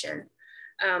ideation.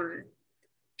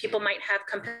 People might have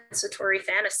compensatory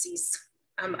fantasies.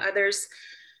 Others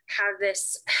have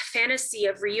this fantasy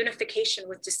of reunification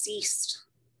with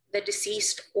the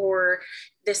deceased, or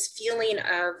this feeling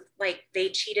of like they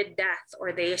cheated death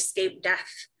or they escaped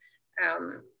death.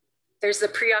 There's the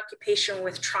preoccupation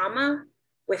with trauma,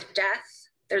 with death.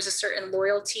 There's a certain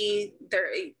loyalty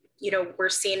there, you know, we're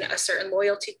seeing a certain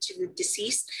loyalty to the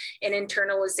deceased and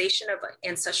internalization of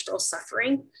ancestral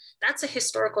suffering. That's a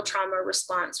historical trauma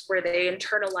response where they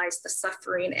internalize the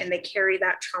suffering and they carry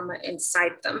that trauma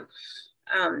inside them.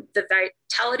 The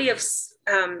vitality of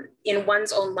in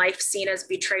one's own life seen as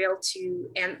betrayal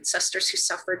to ancestors who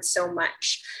suffered so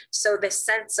much. So this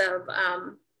sense of,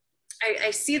 I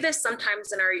see this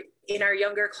sometimes in our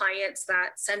younger clients,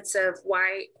 that sense of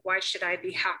why should I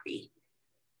be happy?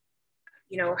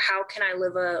 You know, how can I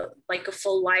live a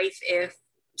full life if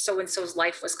so-and-so's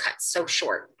life was cut so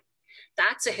short?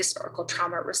 That's a historical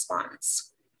trauma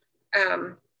response.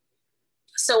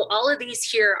 So all of these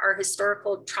here are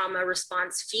historical trauma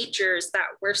response features that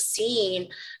we're seeing,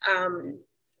 and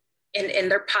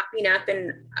they're popping up.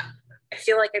 And I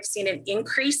feel like I've seen an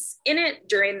increase in it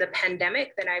during the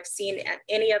pandemic than I've seen at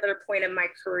any other point in my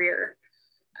career,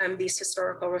 these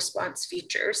historical response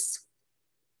features.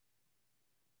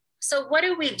 So what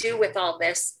do we do with all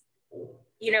this?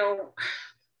 You know,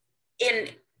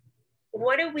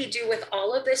 what do we do with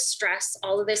all of this stress,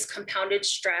 all of this compounded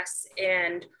stress,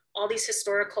 and all these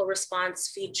historical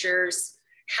response features?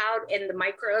 How, in the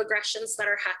microaggressions that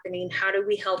are happening, how do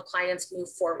we help clients move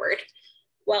forward?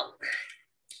 Well,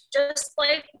 just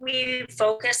like we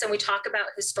focus and we talk about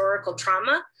historical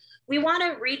trauma, we want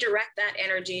to redirect that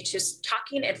energy to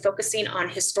talking and focusing on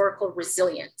historical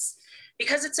resilience.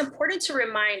 Because it's important to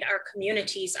remind our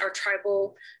communities, our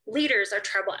tribal leaders, our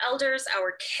tribal elders,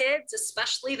 our kids,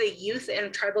 especially the youth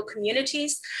in tribal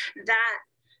communities, that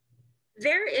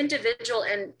their individual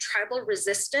and tribal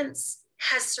resistance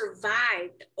has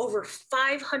survived over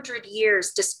 500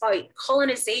 years despite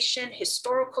colonization,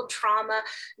 historical trauma,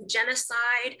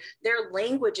 genocide. Their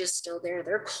language is still there,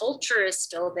 their culture is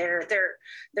still there,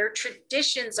 their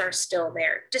traditions are still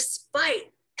there,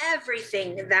 despite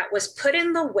everything that was put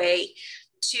in the way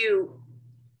to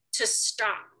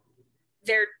stop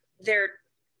their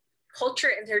culture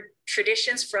and their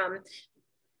traditions from,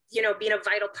 you know, being a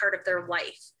vital part of their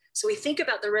life. So we think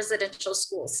about the residential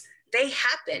schools. They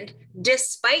happened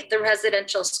despite the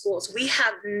residential schools. We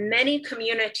have many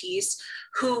communities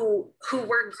who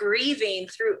were grieving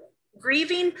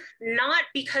not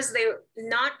because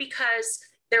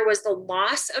there was the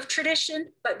loss of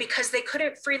tradition, but because they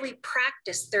couldn't freely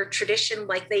practice their tradition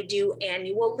like they do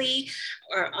annually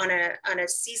or on a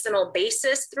seasonal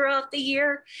basis throughout the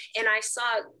year. And I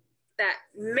saw that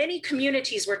many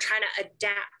communities were trying to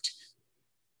adapt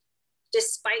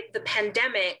despite the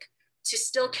pandemic to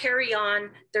still carry on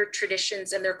their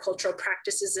traditions and their cultural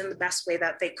practices in the best way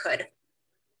that they could.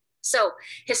 So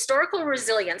historical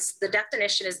resilience, the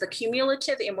definition is the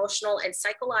cumulative emotional and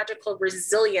psychological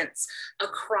resilience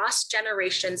across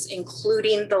generations,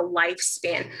 including the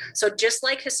lifespan. So just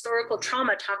like historical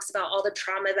trauma talks about all the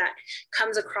trauma that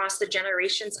comes across the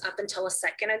generations up until a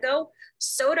second ago,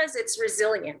 so does its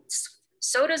resilience.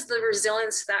 So does the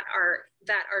resilience that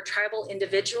our tribal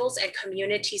individuals and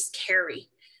communities carry.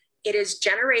 It is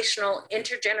generational,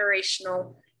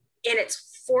 intergenerational, and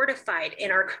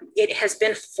it has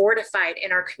been fortified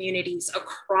in our communities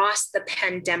across the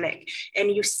pandemic.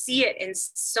 And you see it in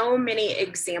so many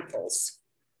examples.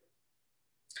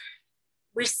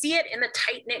 We see it in the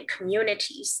tight-knit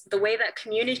communities, the way that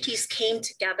communities came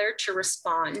together to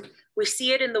respond. We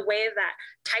see it in the way that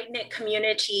tight-knit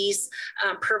communities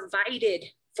provided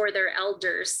for their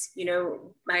elders, you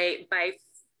know, by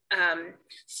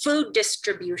food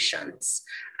distributions,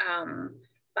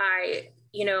 by,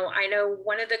 you know, I know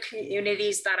one of the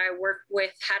communities that I worked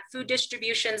with had food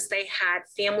distributions. They had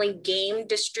family game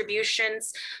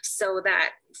distributions so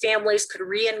that families could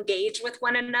re-engage with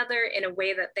one another in a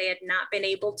way that they had not been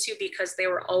able to because they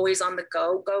were always on the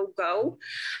go.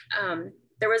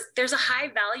 There's a high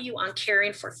value on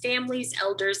caring for families,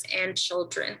 elders, and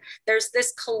children. There's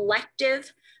this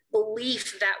collective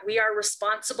belief that we are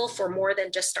responsible for more than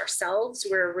just ourselves.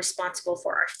 We're responsible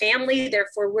for our family,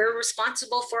 therefore we're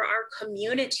responsible for our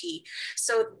community.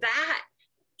 So that,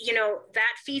 you know,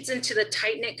 that feeds into the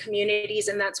tight-knit communities,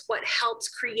 and that's what helps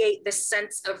create this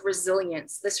sense of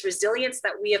resilience, this resilience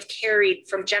that we have carried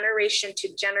from generation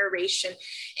to generation.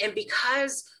 And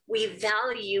because we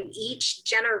value each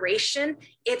generation,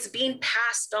 it's being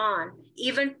passed on,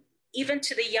 even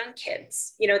to the young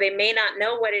kids. You know, they may not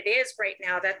know what it is right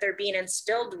now that they're being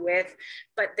instilled with,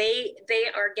 but they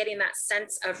are getting that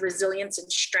sense of resilience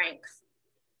and strength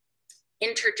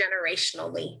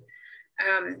intergenerationally.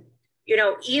 You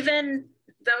know, even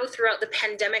though throughout the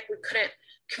pandemic,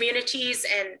 communities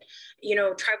and, you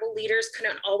know, tribal leaders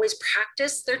couldn't always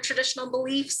practice their traditional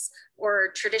beliefs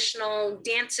or traditional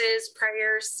dances,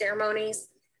 prayers, ceremonies,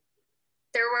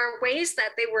 there were ways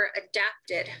that they were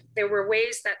adapted. There were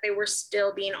ways that they were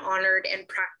still being honored and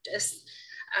practiced.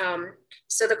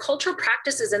 So the cultural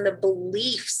practices and the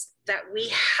beliefs that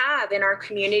we have in our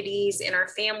communities, in our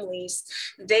families,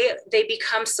 they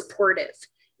become supportive.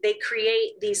 They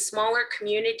create these smaller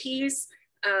communities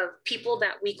of people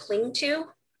that we cling to.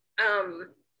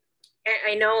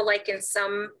 I know, like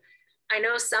some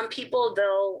people,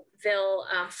 they'll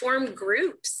form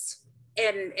groups.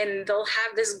 And they'll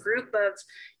have this group of,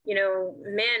 you know,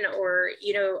 men or,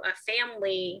 you know, a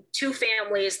family, two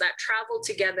families that travel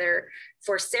together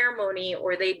for ceremony,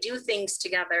 or they do things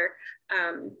together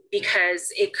because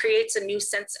it creates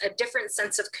a different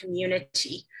sense of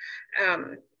community.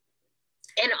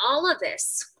 And all of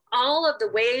the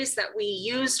ways that we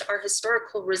used our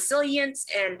historical resilience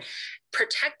and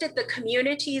protected the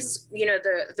communities, you know,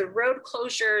 the road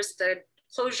closures, the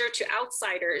closure to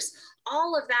outsiders,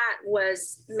 all of that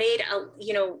was made,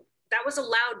 you know, that was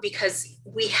allowed because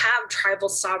we have tribal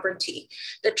sovereignty.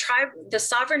 The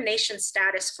sovereign nation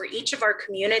status for each of our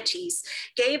communities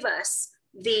gave us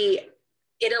it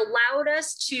allowed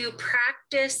us to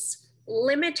practice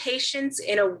limitations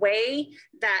in a way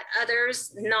that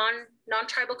others,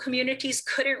 non-tribal communities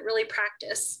couldn't really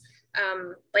practice.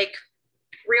 Like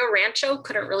Rio Rancho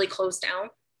couldn't really close down.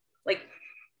 Like,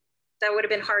 that would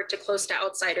have been hard to close to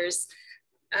outsiders.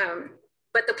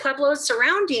 But the pueblos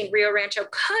surrounding Rio Rancho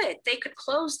they could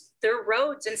close their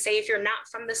roads and say, if you're not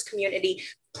from this community,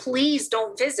 please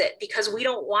don't visit, because we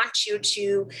don't want you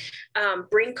to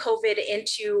bring COVID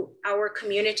into our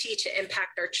community to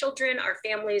impact our children, our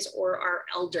families, or our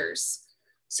elders.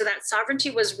 So that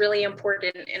sovereignty was really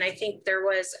important. And I think there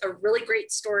was a really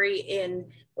great story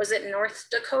was it North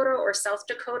Dakota or South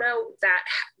Dakota,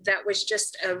 that was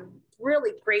just a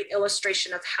really great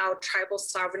illustration of how tribal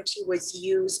sovereignty was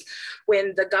used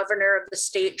when the governor of the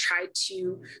state tried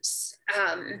to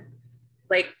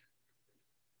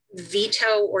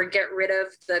veto or get rid of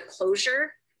the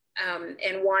closure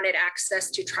and wanted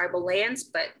access to tribal lands,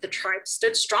 but the tribe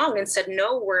stood strong and said,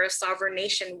 no, we're a sovereign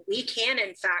nation. We can,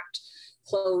 in fact,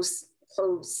 close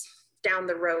down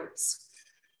the roads.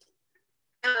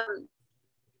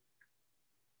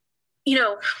 You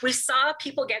know, we saw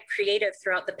people get creative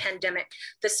throughout the pandemic.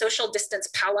 The social distance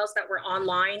powwows that were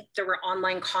online, there were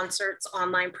online concerts,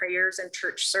 online prayers, and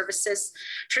church services.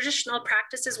 Traditional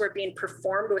practices were being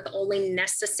performed with only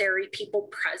necessary people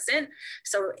present.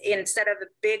 So instead of a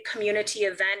big community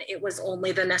event, it was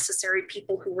only the necessary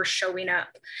people who were showing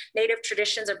up. Native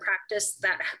traditions and practices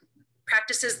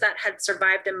that had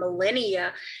survived in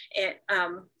millennia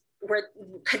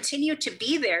continue to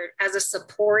be there as a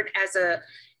support, as a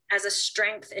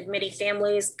strength in many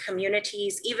families,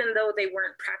 communities, even though they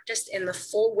weren't practiced in the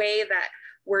full way that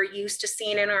we're used to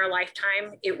seeing in our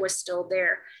lifetime, it was still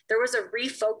there. There was a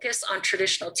refocus on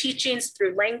traditional teachings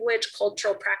through language,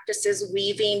 cultural practices,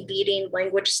 weaving, beading,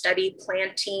 language study,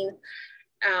 planting.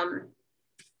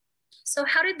 So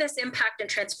how did this impact and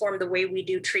transform the way we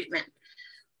do treatment?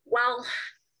 Well,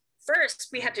 First,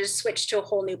 we had to switch to a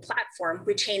whole new platform.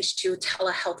 We changed to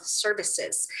telehealth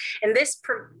services. And this,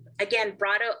 again,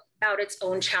 brought about its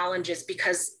own challenges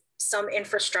because some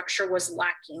infrastructure was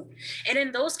lacking. And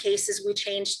in those cases, we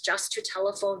changed just to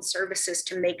telephone services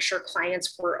to make sure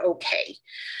clients were okay.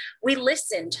 We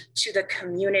listened to the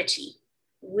community.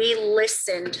 We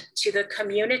listened to the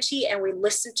community and we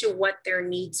listened to what their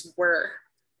needs were.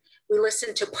 We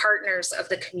listened to partners of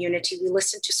the community. We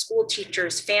listened to school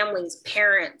teachers, families,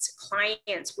 parents,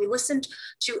 clients. We listened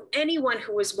to anyone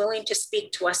who was willing to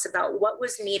speak to us about what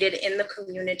was needed in the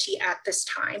community at this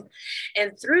time.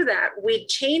 And through that, we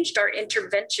changed our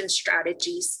intervention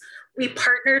strategies. We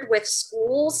partnered with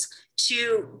schools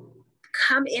to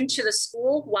come into the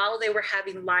school while they were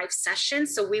having live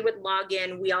sessions. So we would log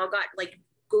in. We all got like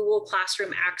Google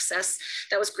Classroom access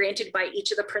that was granted by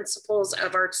each of the principals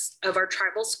of our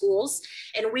tribal schools.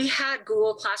 And we had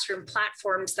Google Classroom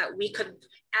platforms that we could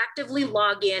actively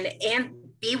log in and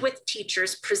be with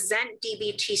teachers, present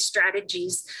DBT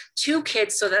strategies to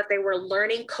kids so that they were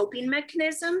learning coping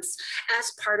mechanisms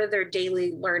as part of their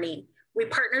daily learning. We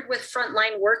partnered with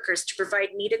frontline workers to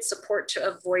provide needed support to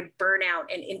avoid burnout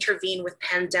and intervene with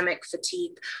pandemic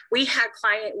fatigue. We had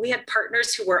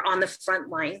partners who were on the front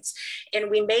lines, and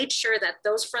we made sure that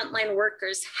those frontline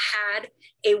workers had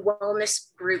a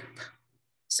wellness group.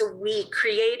 So we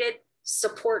created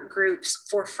support groups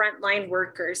for frontline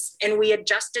workers, and we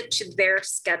adjusted to their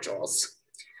schedules.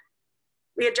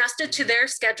 We adjusted to their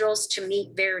schedules to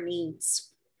meet their needs.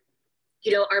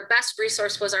 You know, our best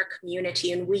resource was our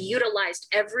community, and we utilized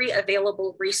every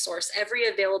available resource, every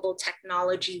available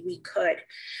technology we could.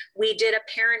 We did a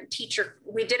parent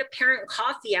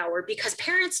coffee hour because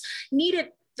parents needed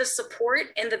the support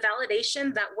and the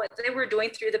validation that what they were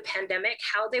doing through the pandemic,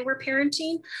 how they were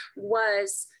parenting,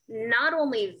 was not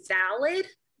only valid,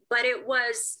 but it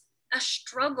was a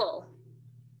struggle.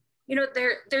 You know,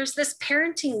 there's this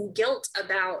parenting guilt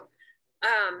about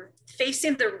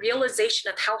facing the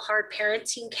realization of how hard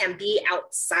parenting can be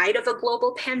outside of a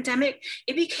global pandemic.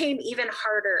 It became even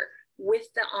harder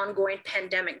with the ongoing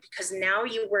pandemic because now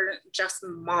you weren't just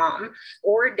mom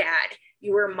or dad.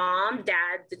 You were mom,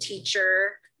 dad, the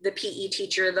teacher, the PE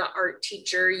teacher, the art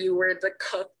teacher, you were the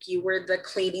cook, you were the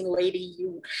cleaning lady.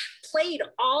 You played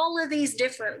all of these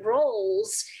different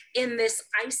roles in this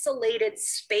isolated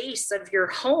space of your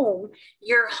home.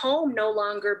 Your home no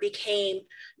longer became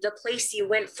the place you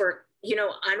went for, you know,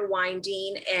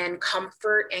 unwinding and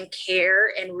comfort and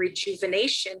care and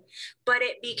rejuvenation, but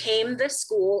it became the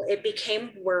school, it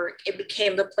became work, it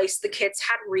became the place the kids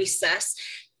had recess.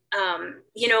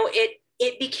 You know,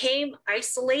 it became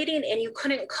isolating and you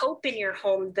couldn't cope in your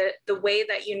home the way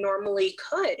that you normally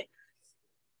could.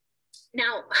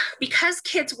 Now, because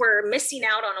kids were missing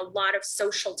out on a lot of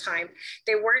social time,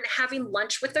 they weren't having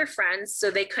lunch with their friends,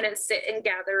 so they couldn't sit and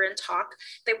gather and talk.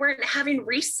 They weren't having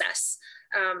recess.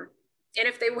 And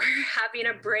if they were having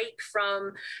a break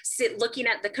from looking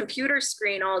at the computer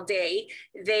screen all day,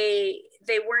 they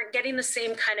weren't getting the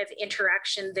same kind of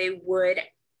interaction they would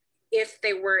if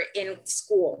they were in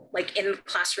school, like in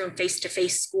classroom,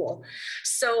 face-to-face school.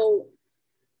 So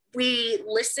we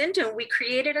listened and we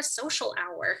created a social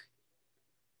hour.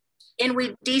 And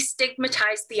we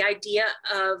destigmatized the idea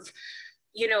of,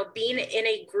 you know, being in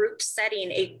a group setting,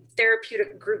 a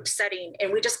therapeutic group setting,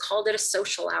 and we just called it a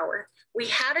social hour. We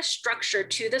had a structure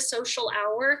to the social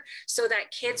hour so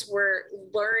that kids were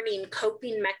learning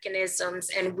coping mechanisms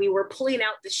and we were pulling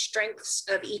out the strengths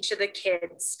of each of the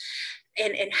kids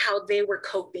and how they were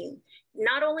coping.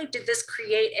 Not only did this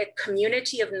create a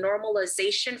community of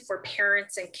normalization for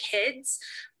parents and kids,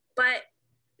 but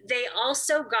they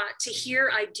also got to hear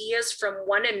ideas from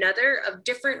one another of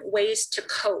different ways to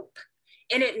cope.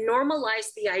 And it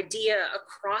normalized the idea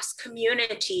across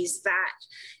communities that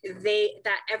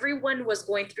everyone was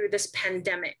going through this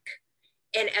pandemic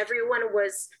and everyone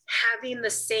was having the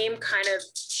same kind of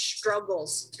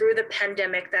struggles through the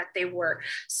pandemic that they were.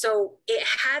 So it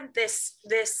had this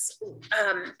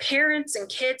parents and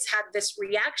kids had this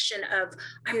reaction of,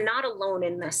 I'm not alone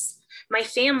in this. My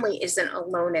family isn't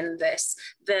alone in this.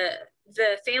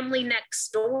 The family next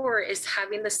door is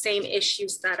having the same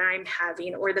issues that I'm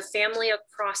having, or the family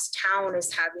across town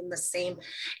is having the same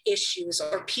issues,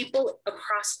 or people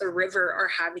across the river are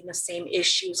having the same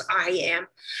issues I am.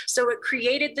 So it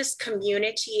created this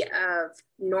community of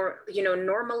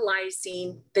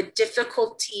normalizing the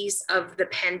difficulties of the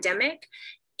pandemic,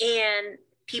 and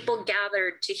people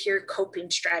gathered to hear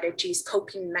coping strategies,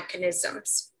 coping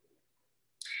mechanisms.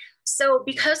 So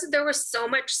because there was so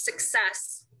much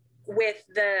success with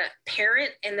the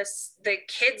parent and the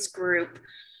kids group,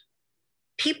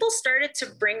 people started to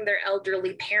bring their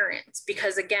elderly parents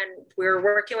because, again, we were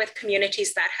working with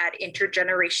communities that had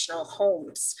intergenerational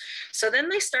homes. So then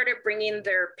they started bringing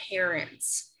their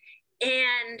parents,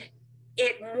 and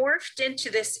it morphed into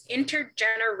this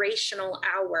intergenerational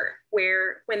hour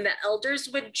where when the elders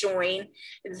would join,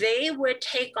 they would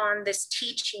take on this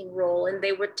teaching role and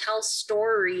they would tell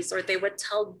stories or they would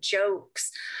tell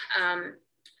jokes.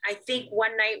 I think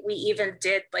one night we even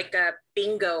did like a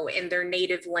bingo in their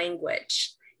native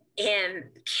language. And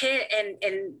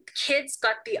kids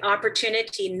got the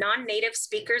opportunity, non-native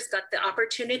speakers got the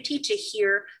opportunity to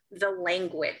hear the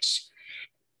language.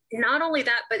 Not only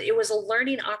that, but it was a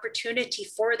learning opportunity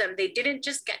for them. They didn't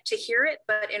just get to hear it,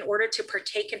 but in order to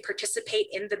partake and participate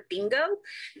in the bingo,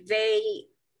 they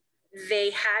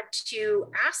had to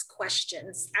ask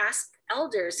questions, ask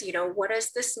elders, what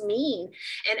does this mean?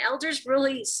 And elders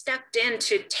really stepped in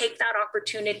to take that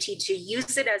opportunity to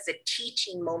use it as a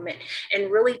teaching moment and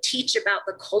really teach about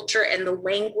the culture and the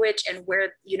language and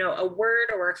where, a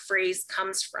word or a phrase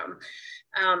comes from.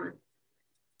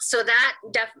 So that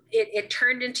it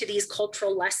turned into these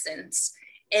cultural lessons.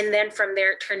 And then from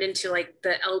there, it turned into like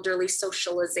the elderly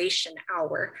socialization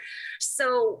hour.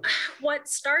 So what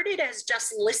started as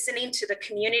just listening to the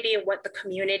community and what the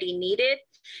community needed,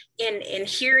 in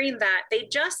hearing that they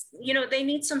just, they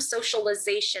need some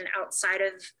socialization outside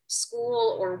of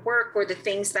school or work or the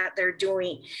things that they're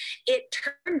doing. It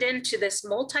turned into this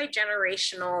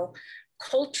multi-generational,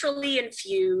 culturally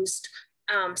infused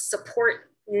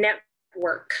support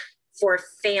network for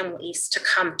families to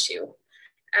come to.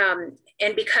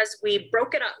 And because we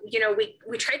broke it up,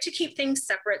 we tried to keep things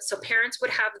separate. So parents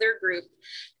would have their group.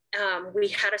 We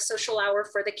had a social hour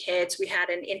for the kids. We had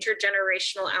an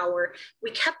intergenerational hour.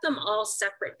 We kept them all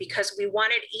separate because we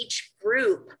wanted each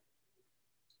group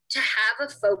to have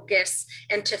a focus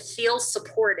and to feel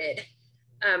supported.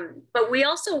 But we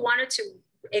also wanted to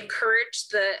encourage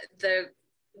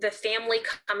the family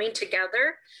coming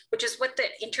together, which is what the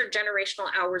intergenerational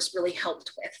hours really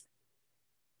helped with.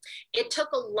 It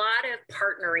took a lot of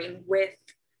partnering with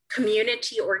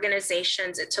community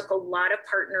organizations. It took a lot of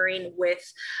partnering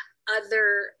with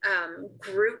other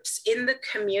groups in the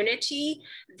community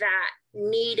that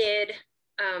needed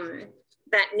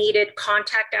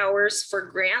contact hours for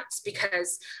grants,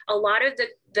 because a lot of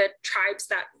the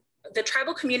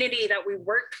tribal community that we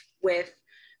worked with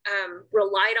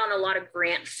relied on a lot of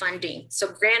grant funding. So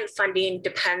grant funding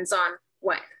depends on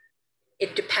what?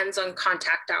 It depends on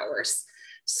contact hours.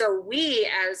 So we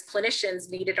as clinicians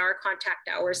needed our contact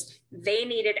hours. They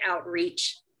needed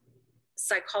outreach.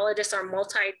 Psychologists are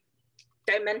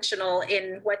multi-dimensional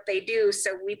in what they do.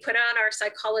 So we put on our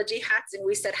psychology hats and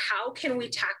we said, how can we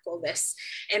tackle this?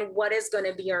 And what is going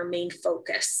to be our main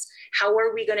focus? How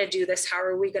are we going to do this? How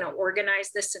are we going to organize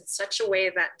this in such a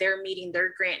way that they're meeting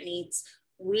their grant needs?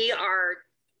 We are,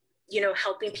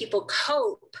 helping people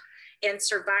cope and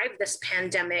survive this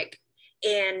pandemic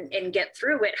and get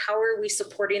through it. How are we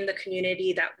supporting the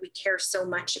community that we care so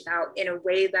much about in a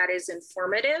way that is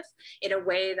informative, in a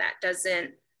way that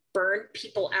doesn't burn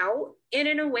people out, and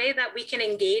in a way that we can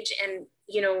engage and,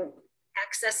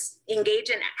 engage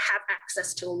and have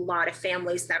access to a lot of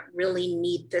families that really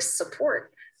need this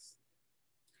support.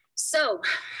 So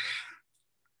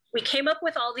we came up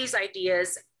with all these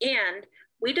ideas, and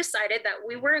we decided that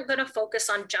we weren't going to focus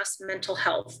on just mental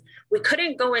health. We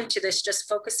couldn't go into this just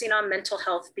focusing on mental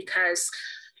health because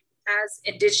as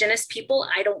Indigenous people,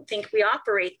 I don't think we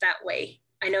operate that way.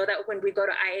 I know that when we go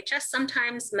to IHS,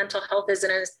 sometimes mental health is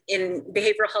in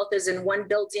behavioral health is in one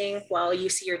building while you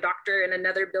see your doctor in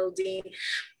another building,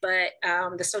 but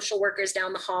the social worker is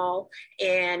down the hall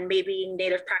and maybe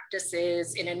native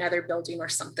practices in another building or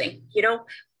something.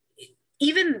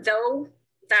 Even though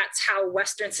that's how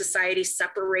Western society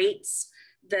separates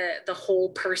the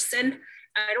whole person,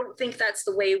 I don't think that's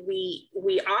the way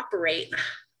we operate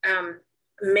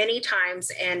many times.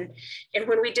 And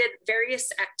when we did various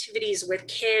activities with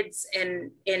kids and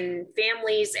in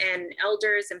families and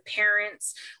elders and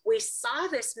parents, we saw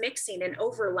this mixing and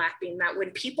overlapping, that when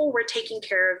people were taking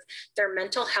care of their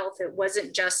mental health, it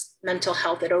wasn't just mental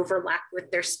health, it overlapped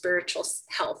with their spiritual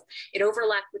health, it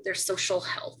overlapped with their social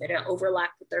health, it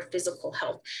overlapped with their physical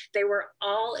health. They were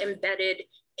all embedded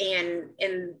and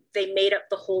they made up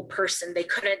the whole person. They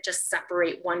couldn't just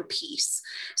separate one piece.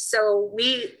 So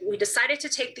we decided to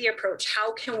take the approach,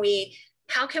 how can we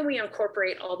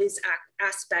incorporate all these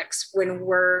aspects when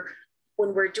we're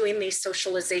doing these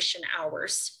socialization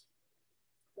hours?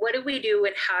 What do we do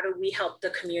and how do we help the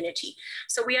community?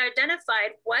 So we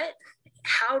identified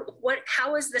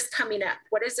how is this coming up?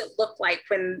 What does it look like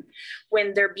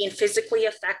when they're being physically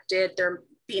affected, they're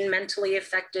being mentally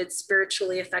affected,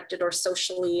 spiritually affected, or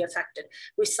socially affected.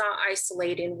 We saw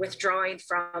isolating, withdrawing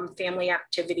from family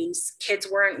activities. Kids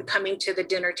weren't coming to the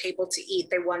dinner table to eat.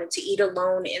 They wanted to eat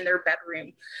alone in their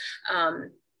bedroom.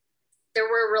 There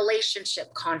were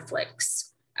relationship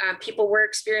conflicts. People were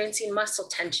experiencing muscle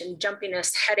tension,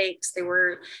 jumpiness, headaches. They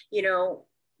were,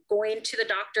 going to the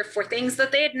doctor for things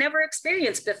that they had never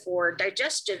experienced before,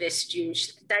 digestive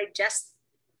issues,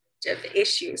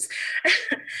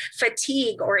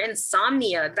 fatigue or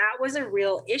insomnia. That was a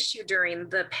real issue during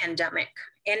the pandemic.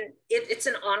 And it's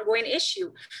an ongoing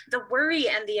issue. The worry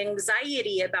and the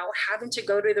anxiety about having to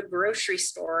go to the grocery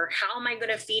store. How am I going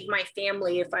to feed my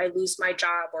family if I lose my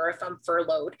job or if I'm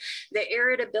furloughed? The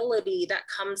irritability that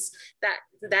comes,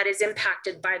 that is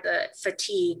impacted by the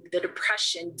fatigue, the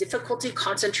depression, difficulty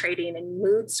concentrating, and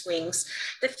mood swings.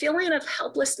 The feeling of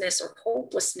helplessness or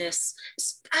hopelessness,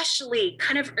 especially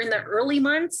kind of in the early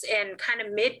months and kind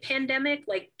of mid-pandemic,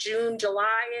 like June,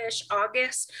 July-ish,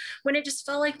 August, when it just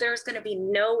felt like there's going to be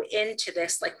no end to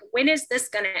this. Like, when is this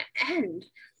going to end?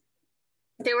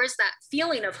 There was that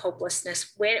feeling of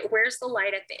hopelessness. Where's the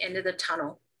light at the end of the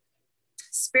tunnel?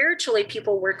 Spiritually,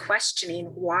 people were questioning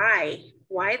why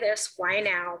this, why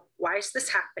now, why is this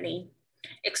happening?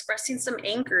 Expressing some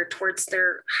anger towards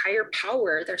their higher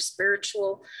power, their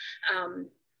spiritual,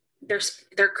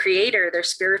 their creator, their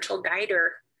spiritual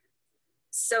guider.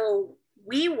 So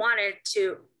we wanted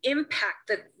to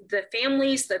impact the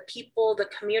families, the people, the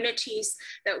communities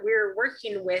that we're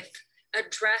working with,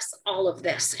 address all of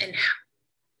this and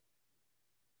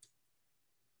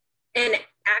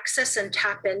access and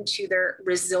tap into their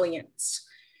resilience.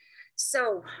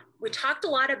 So we talked a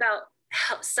lot about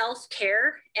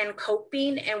self-care and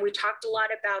coping, and we talked a lot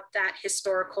about that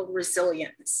historical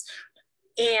resilience.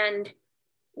 And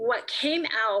what came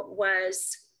out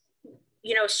was,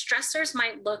 stressors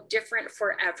might look different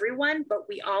for everyone, but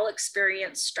we all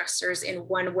experience stressors in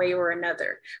one way or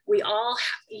another. We all,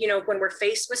 when we're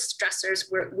faced with stressors,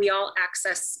 we all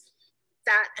access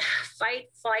that fight,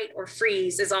 flight, or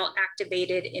freeze is all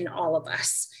activated in all of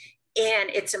us.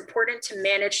 And it's important to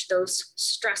manage those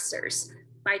stressors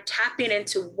by tapping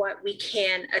into what we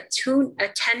can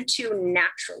attend to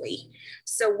naturally.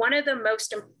 So one of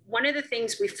the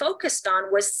things we focused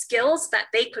on was skills that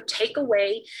they could take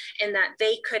away and that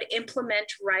they could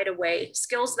implement right away.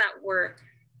 Skills that were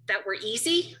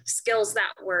easy, skills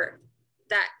that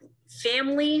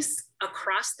families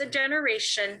across the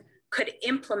generation could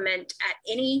implement at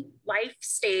any life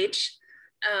stage,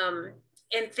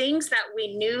 and things that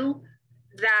we knew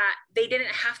that they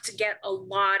didn't have to get a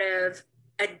lot of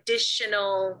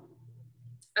additional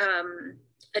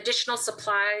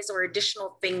supplies or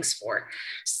additional things for.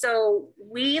 So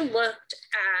we looked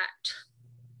at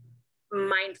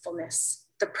mindfulness,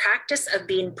 the practice of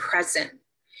being present,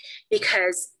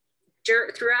 because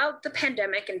throughout the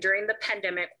pandemic and during the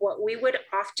pandemic, what we would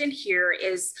often hear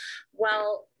is,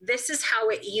 well, this is how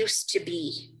it used to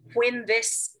be when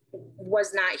this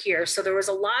was not here. So there was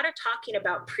a lot of talking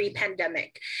about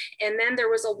pre-pandemic, and then there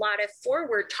was a lot of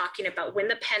forward talking about when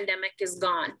the pandemic is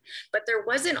gone, but there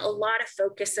wasn't a lot of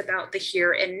focus about the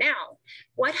here and now.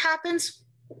 What happens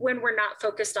when we're not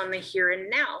focused on the here and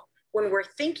now? When we're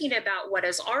thinking about what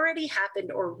has already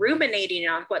happened or ruminating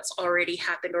on what's already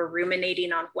happened or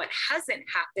ruminating on what hasn't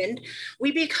happened,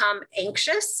 we become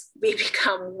anxious, we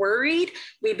become worried,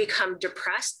 we become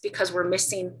depressed because we're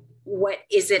missing what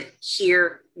isn't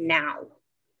here now.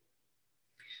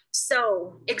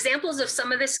 So examples of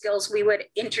some of the skills we would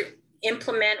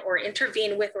implement or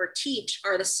intervene with or teach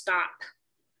are the stop.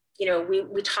 We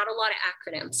taught a lot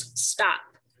of acronyms. Stop.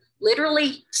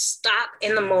 Literally stop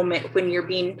in the moment when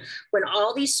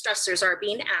all these stressors are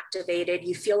being activated.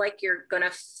 You feel like you're gonna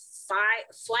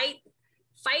fight,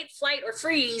 flight, or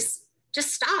freeze.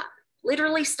 Just stop.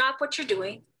 Literally stop what you're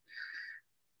doing.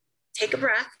 Take a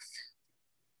breath.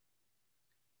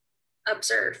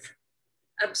 Observe.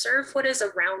 Observe what is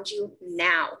around you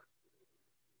now.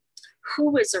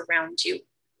 Who is around you?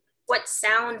 What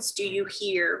sounds do you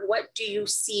hear? What do you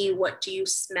see? What do you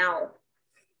smell?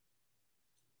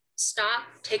 Stop,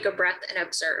 take a breath, and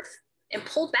observe, and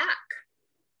pull back.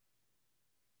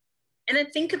 And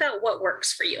then think about what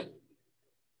works for you.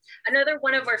 Another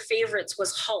one of our favorites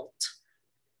was halt.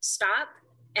 Stop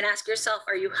and ask yourself,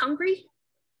 are you hungry,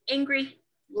 angry,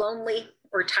 lonely,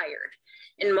 or tired?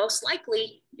 And most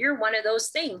likely, you're one of those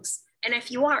things. And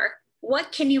if you are,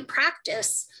 what can you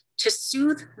practice to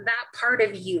soothe that part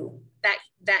of you that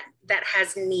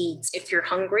has needs? If you're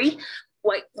hungry,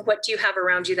 what do you have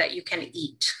around you that you can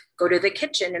eat? Go to the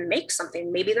kitchen and make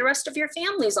something. Maybe the rest of your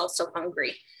family is also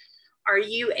hungry. Are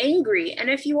you angry? And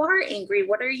if you are angry,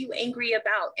 what are you angry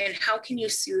about? And how can you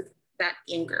soothe that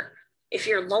anger? If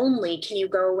you're lonely, can you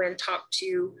go and talk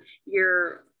to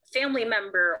your family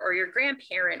member or your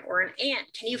grandparent or an aunt?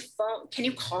 Can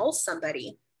you call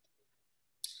somebody?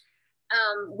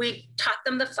 We taught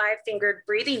them the 5-fingered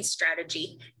breathing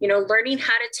strategy, learning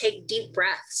how to take deep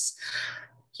breaths,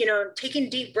 taking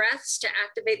deep breaths to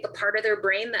activate the part of their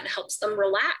brain that helps them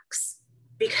relax,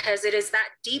 because it is that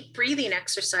deep breathing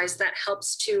exercise that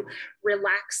helps to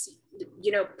relax,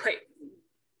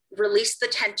 release the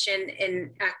tension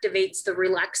and activates the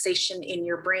relaxation in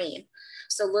your brain.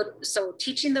 So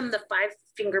teaching them the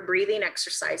 5-finger breathing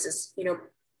exercises,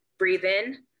 breathe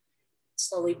in,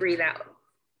 slowly breathe out.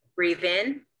 Breathe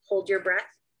in, hold your breath,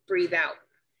 breathe out.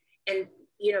 And,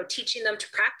 teaching them to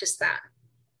practice that.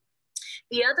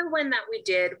 The other one that we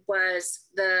did was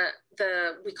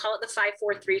we call it the 5,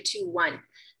 4, 3, 2, 1.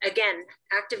 Again,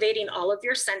 activating all of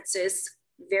your senses,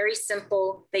 very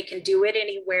simple. They can do it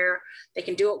anywhere. They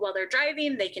can do it while they're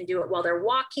driving. They can do it while they're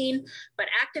walking, but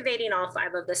activating all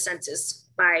 5 of the senses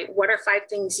by what are 5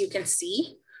 things you can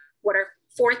see? What are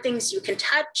 4 things you can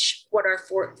touch? What are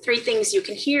 3 things you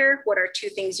can hear? What are 2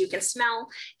 things you can smell?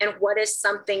 And what is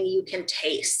something you can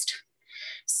taste?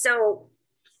 So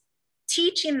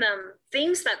teaching them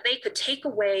things that they could take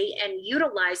away and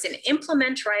utilize and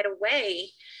implement right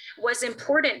away was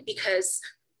important, because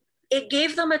it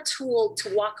gave them a tool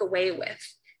to walk away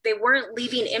with. They weren't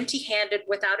leaving empty-handed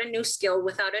without a new skill,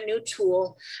 without a new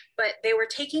tool, but they were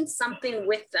taking something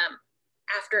with them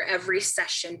after every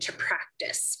session to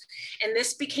practice. And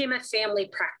this became a family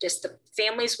practice. The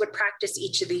families would practice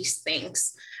each of these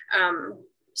things.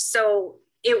 So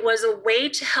it was a way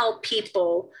to help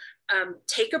people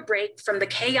take a break from the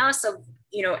chaos of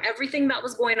everything that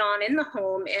was going on in the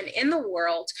home and in the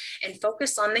world, and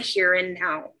focus on the here and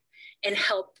now, and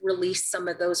help release some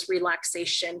of those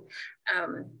relaxation,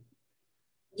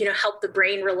 help the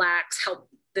brain relax, help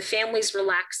the families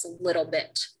relax a little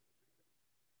bit.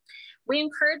 We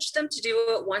encourage them to do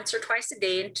it once or twice a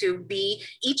day, and to be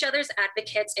each other's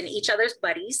advocates and each other's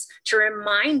buddies, to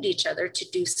remind each other to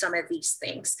do some of these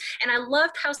things. And I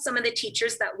loved how some of the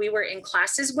teachers that we were in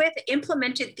classes with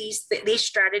implemented these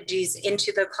strategies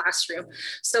into the classroom.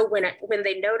 So when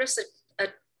they noticed a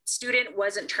student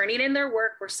wasn't turning in their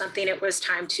work or something, it was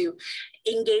time to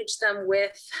engage them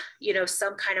with,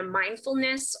 some kind of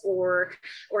mindfulness, or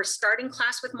starting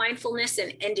class with mindfulness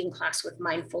and ending class with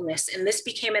mindfulness. And this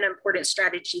became an important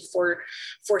strategy for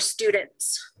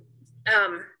students.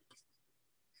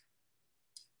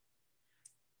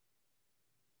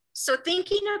 So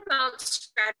thinking about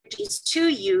strategies to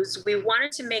use, we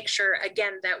wanted to make sure,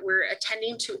 again, that we're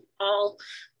attending to all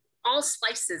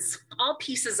slices, all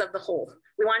pieces of the whole.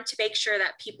 We wanted to make sure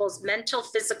that people's mental,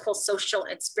 physical, social,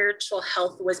 and spiritual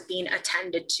health was being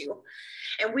attended to.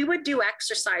 And we would do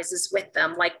exercises with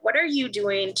them, like, what are you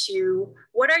doing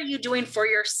for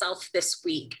yourself this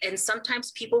week? And sometimes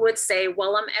people would say,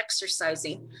 well, I'm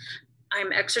exercising,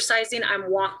 I'm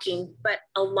walking, but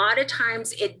a lot of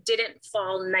times it didn't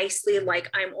fall nicely, like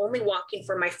I'm only walking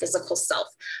for my physical self.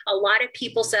 A lot of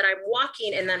people said I'm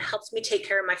walking, and that helps me take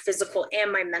care of my physical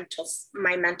and my mental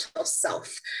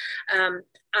self.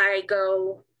 I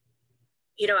go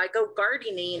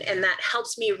gardening, and that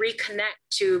helps me reconnect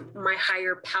to my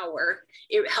higher power.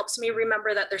 It helps me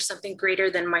remember that there's something greater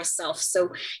than myself.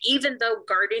 So even though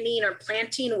gardening or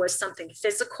planting was something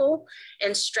physical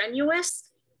and strenuous,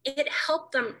 it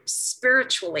helped them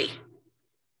spiritually.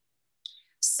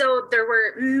 So there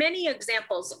were many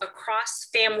examples across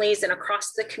families and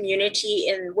across the community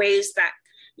in ways that,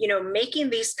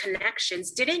 making these connections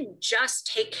didn't just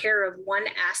take care of one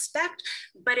aspect,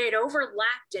 but it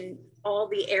overlapped in all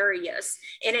the areas.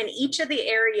 And in each of the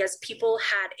areas, people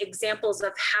had examples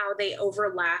of how they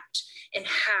overlapped and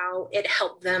how it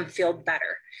helped them feel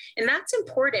better. And that's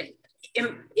important.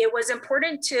 It was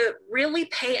important to really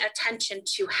pay attention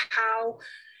to how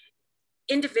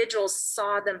individuals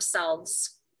saw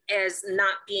themselves as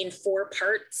not being 4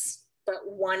 parts, but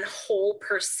one whole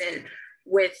person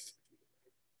with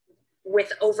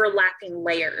overlapping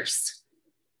layers.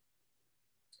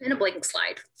 And a blank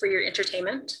slide for your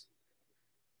entertainment.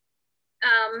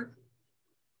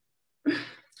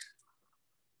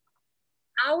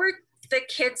 The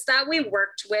kids that we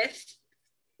worked with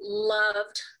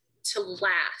loved to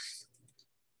laugh.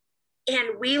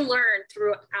 And we learned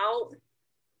throughout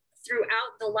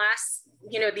the last,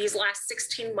 these last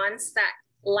 16 months, that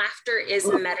laughter is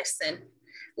medicine.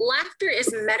 Laughter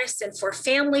is medicine for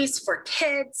families, for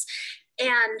kids.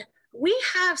 And we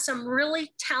have some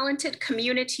really talented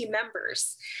community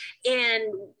members.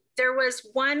 And there was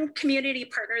one community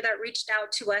partner that reached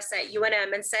out to us at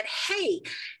UNM and said, hey,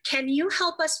 can you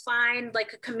help us find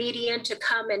like a comedian to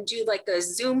come and do like a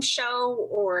Zoom show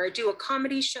or do a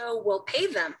comedy show? We'll pay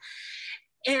them.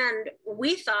 And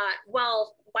we thought,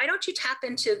 well, why don't you tap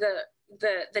into the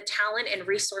talent and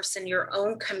resource in your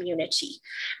own community?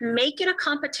 Make it a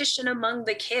competition among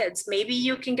the kids. Maybe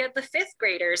you can get the 5th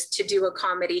graders to do a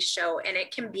comedy show and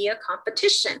it can be a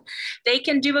competition. They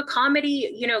can do a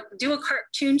comedy, you know, do a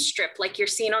cartoon strip like you're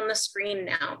seeing on the screen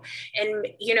now, and,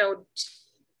 you know,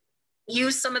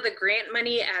 use some of the grant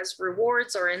money as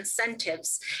rewards or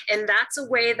incentives. And that's a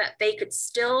way that they could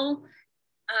still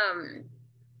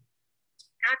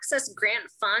access grant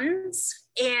funds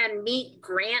and meet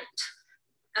grant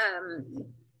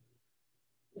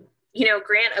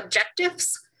grant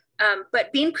objectives,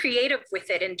 but being creative with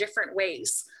it in different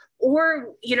ways.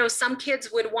 Or, you know, some kids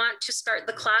would want to start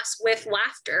the class with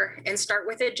laughter and start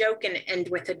with a joke and end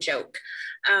with a joke.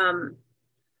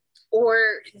 Or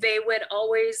they would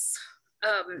always,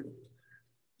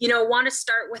 want to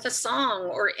start with a song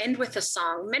or end with a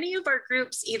song. Many of our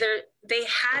groups, either they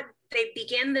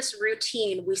began this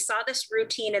routine. We saw this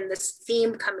routine and this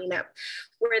theme coming up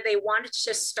where they wanted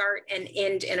to start and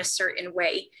end in a certain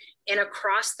way. And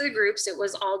across the groups, it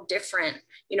was all different.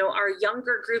 You know, our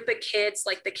younger group of kids,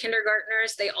 like the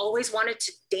kindergartners, they always wanted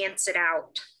to dance it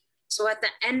out. So at the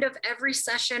end of every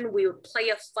session, we would play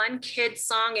a fun kid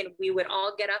song and we would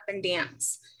all get up and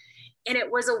dance. And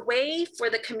it was a way for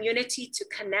the community to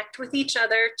connect with each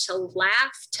other, to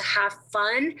laugh, to have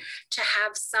fun, to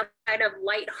have some kind of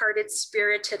lighthearted,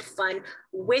 spirited fun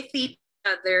with each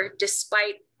other,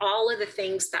 despite all of the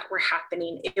things that were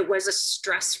happening. It was a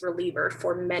stress reliever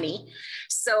for many.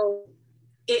 So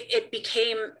it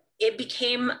became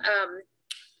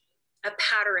a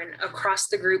pattern across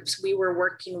the groups we were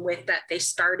working with, that they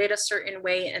started a certain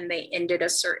way and they ended a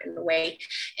certain way.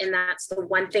 And that's the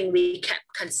one thing we kept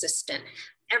consistent.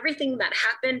 Everything that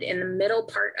happened in the middle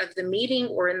part of the meeting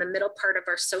or in the middle part of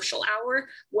our social hour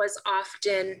was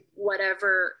often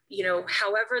whatever,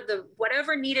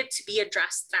 whatever needed to be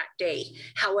addressed that day,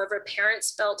 however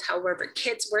parents felt, however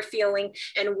kids were feeling,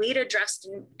 and we'd address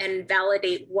and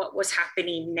validate what was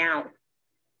happening now.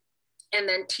 And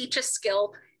then teach a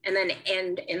skill and then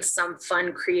end in some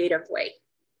fun, creative way.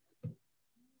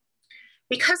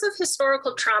 Because of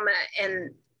historical trauma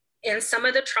and some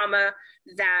of the trauma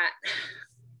that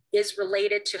is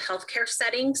related to healthcare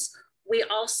settings, we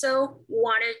also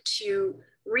wanted to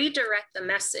redirect the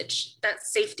message that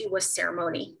safety was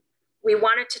ceremony. We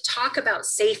wanted to talk about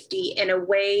safety in a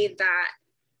way that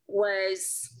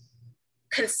was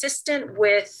consistent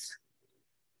with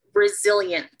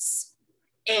resilience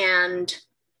and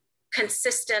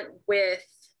consistent with,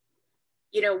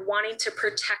 wanting to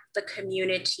protect the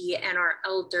community and our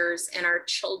elders and our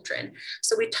children.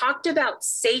 So we talked about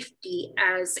safety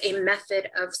as a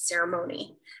method of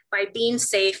ceremony. By being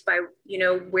safe, by,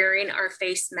 wearing our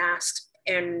face masks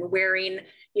and wearing,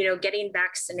 getting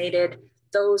vaccinated,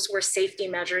 those were safety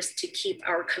measures to keep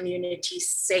our communities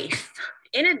safe.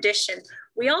 In addition,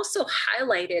 we also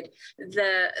highlighted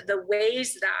the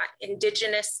ways that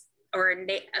Indigenous or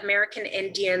American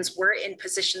Indians were in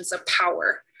positions of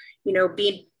power,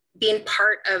 being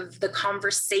part of the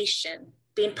conversation,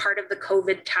 being part of the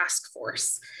COVID task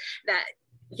force, that,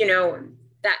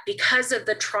 that because of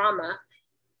the trauma,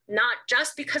 not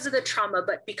just because of the trauma,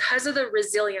 but because of the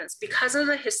resilience, because of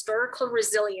the historical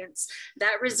resilience,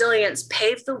 that resilience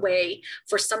paved the way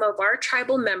for some of our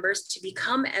tribal members to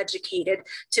become educated,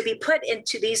 to be put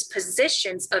into these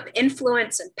positions of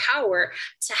influence and power,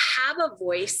 to have a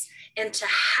voice and to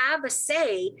have a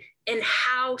say in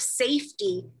how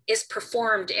safety is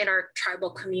performed in our tribal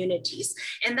communities.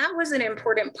 And that was an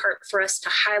important part for us to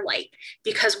highlight,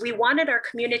 because we wanted our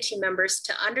community members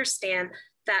to understand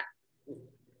that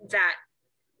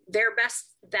their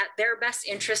best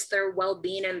interest, their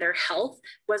well-being and their health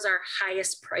was our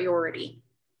highest priority.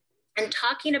 And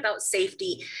talking about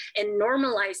safety and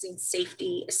normalizing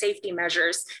safety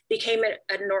measures became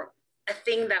a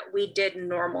thing that we did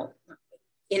normal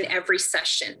in every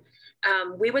session.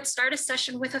 We would start a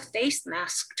session with a face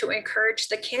mask to encourage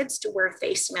the kids to wear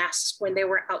face masks when they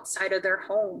were outside of their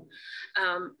home.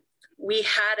 We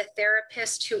had a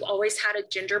therapist who always had a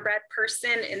gingerbread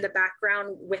person in the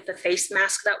background with the face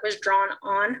mask that was drawn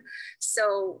on.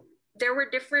 So there were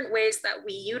different ways that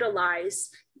we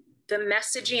utilize the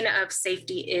messaging of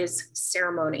safety is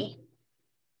ceremony.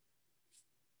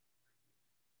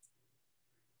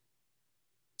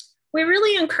 We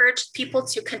really encouraged people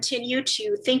to continue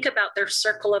to think about their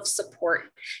circle of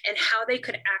support and how they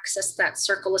could access that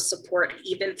circle of support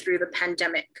even through the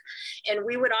pandemic. And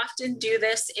we would often do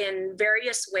this in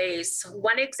various ways.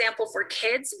 One example for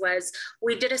kids was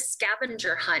we did a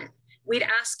scavenger hunt. We'd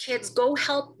ask kids, go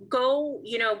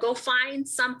find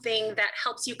something that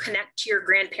helps you connect to your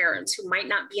grandparents who might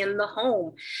not be in the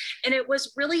home. And it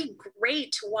was really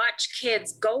great to watch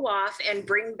kids go off and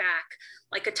bring back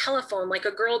like a telephone, like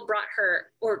a girl brought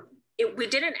her, we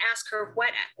didn't ask her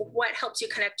what helps you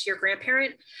connect to your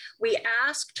grandparent. We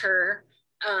asked her,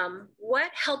 what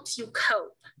helps you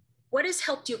cope? What has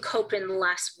helped you cope in the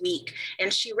last week?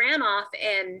 And she ran off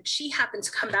and she happened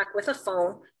to come back with a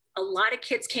phone. A lot of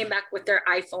kids came back with their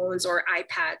iPhones or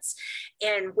iPads.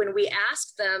 And when we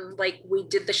asked them, like we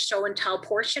did the show and tell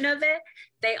portion of it,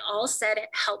 they all said, it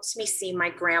helps me see my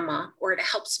grandma, or it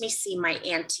helps me see my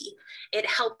auntie. It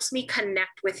helps me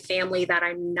connect with family that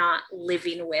I'm not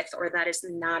living with or that is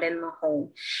not in the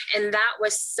home. And that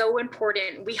was so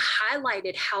important. We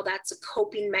highlighted how that's a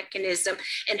coping mechanism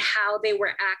and how they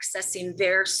were accessing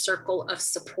their circle of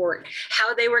support,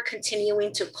 how they were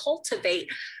continuing to cultivate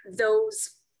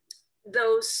those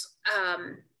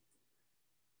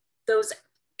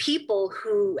people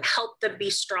who help them be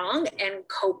strong and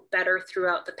cope better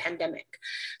throughout the pandemic.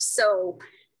 So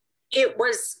it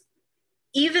was,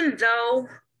 even though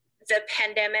the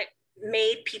pandemic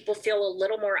made people feel a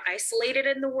little more isolated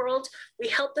in the world, we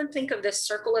helped them think of this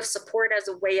circle of support as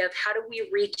a way of how do we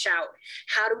reach out?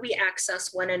 How do we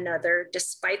access one another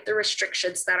despite the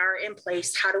restrictions that are in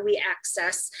place? How do we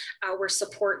access our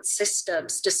support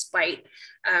systems despite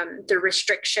the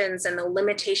restrictions and the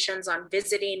limitations on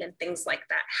visiting and things like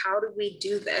that? How do we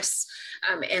do this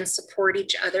and support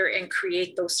each other and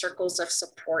create those circles of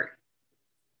support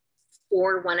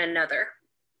for one another?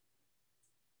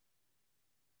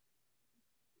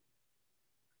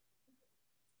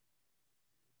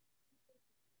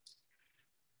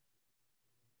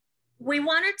 We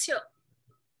wanted to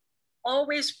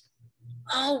always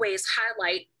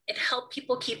highlight and help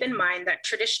people keep in mind that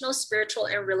traditional spiritual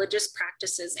and religious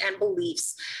practices and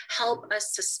beliefs help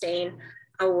us sustain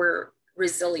our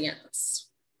resilience.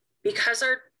 Because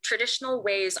our traditional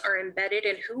ways are embedded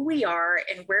in who we are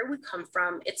and where we come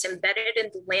from, it's embedded in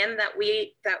the land that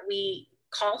we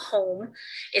call home,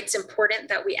 it's important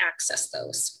that we access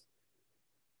those.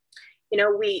 You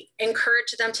know, we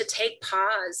encourage them to take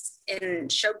pause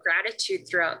and show gratitude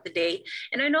throughout the day.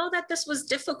 And I know that this was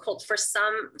difficult for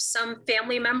some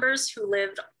family members who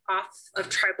lived off of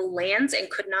tribal lands and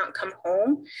could not come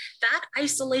home. That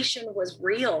isolation was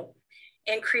real.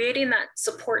 And creating that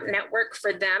support network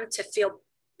for them to feel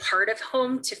part of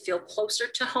home, to feel closer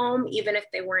to home, even if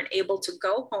they weren't able to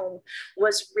go home,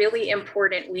 was really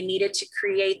important. We needed to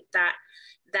create that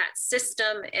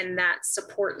system and that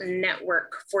support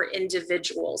network for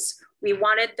individuals. We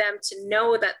wanted them to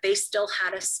know that they still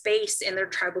had a space in their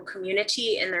tribal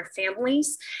community, in their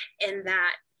families, and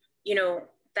that, you know,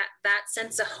 that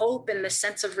sense of hope and the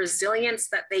sense of resilience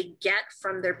that they get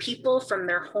from their people, from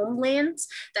their homelands,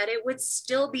 that it would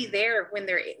still be there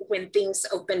when things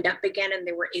opened up again and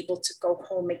they were able to go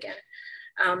home again.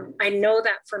 I know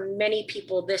that for many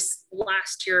people, this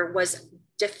last year was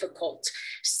difficult.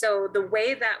 So the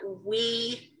way that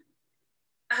we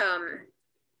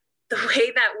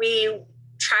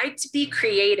tried to be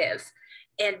creative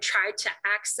and tried to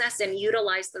access and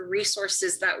utilize the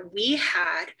resources that we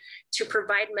had to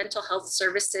provide mental health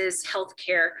services,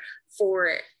 healthcare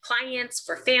for clients,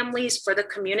 for families, for the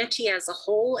community as a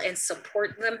whole, and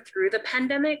support them through the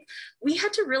pandemic, we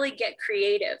had to really get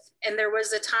creative. And there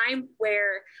was a time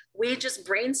where we just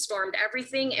brainstormed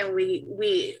everything and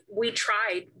we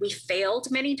tried. We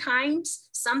failed many times.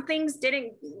 Some things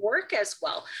didn't work as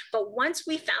well. But once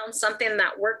we found something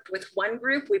that worked with one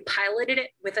group, we piloted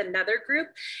it with another group.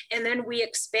 And then we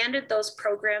expanded those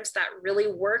programs that really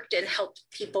worked and helped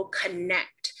people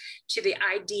connect to the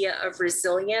idea of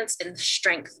resilience and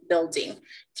strength building.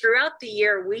 Throughout the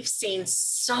year, we've seen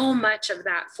so much of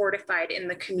that fortified in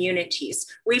the communities.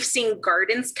 We've seen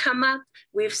gardens come up.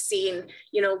 We've seen,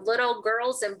 you know, little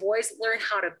girls and boys learn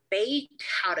how to bake,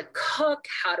 how to cook,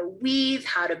 how to weave,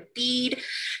 how to bead,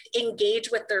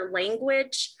 engage with their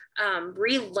language,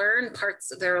 relearn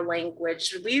parts of their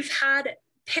language. We've had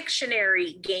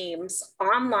Pictionary games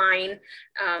online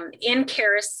in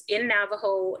Keres, in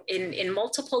Navajo, in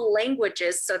multiple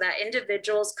languages, so that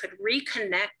individuals could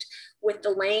reconnect with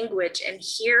the language and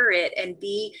hear it and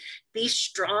be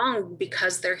strong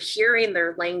because they're hearing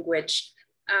their language.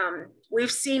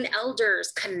 We've seen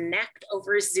elders connect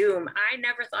over Zoom. I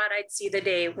never thought I'd see the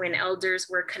day when elders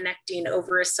were connecting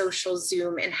over a social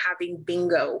Zoom and having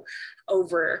bingo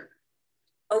over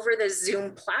the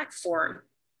Zoom platform.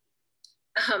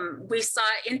 We saw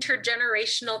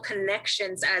intergenerational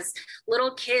connections as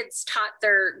little kids taught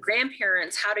their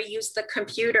grandparents how to use the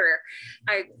computer.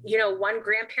 One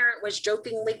grandparent was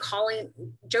jokingly called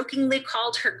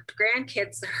her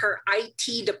grandkids her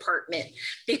IT department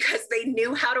because they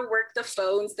knew how to work the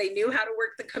phones, they knew how to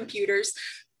work the computers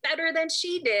better than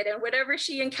she did. And whenever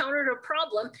she encountered a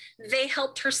problem, they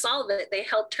helped her solve it. They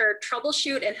helped her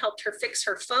troubleshoot and helped her fix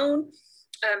her phone.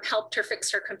 Helped her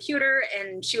fix her computer,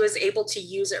 and she was able to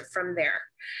use it from there.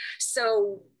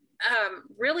 So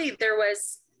really there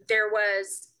was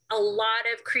a lot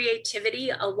of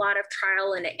creativity, a lot of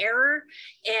trial and error,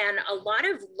 and a lot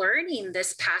of learning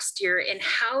this past year in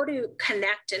how to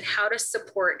connect and how to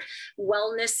support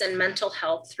wellness and mental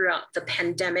health throughout the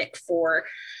pandemic for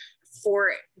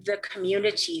the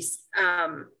communities.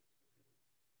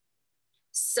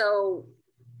 So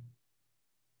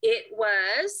it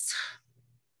was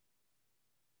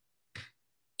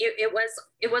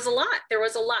a lot. There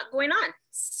was a lot going on.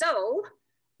 So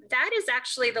that is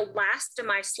actually the last of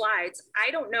my slides.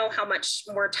 I don't know how much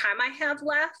more time I have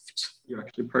left. You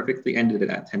actually perfectly ended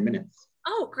it at 10 minutes.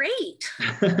 Oh, great.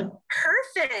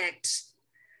 Perfect.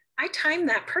 I timed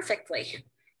that perfectly.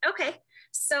 Okay.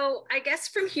 So I guess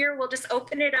from here, we'll just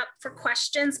open it up for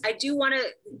questions. I do want to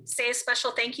say a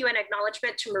special thank you and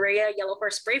acknowledgement to Maria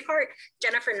Yellowhorse Braveheart,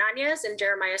 Jennifer Nanez, and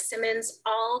Jeremiah Simmons,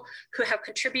 all who have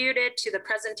contributed to the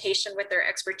presentation with their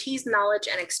expertise, knowledge,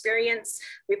 and experience.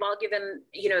 We've all given,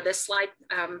 this slide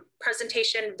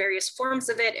presentation, various forms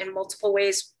of it in multiple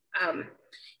ways.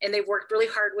 And they've worked really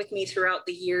hard with me throughout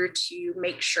the year to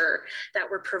make sure that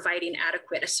we're providing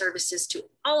adequate services to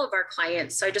all of our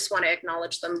clients. So I just want to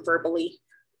acknowledge them verbally.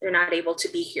 They're not able to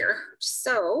be here.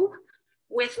 So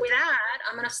with that,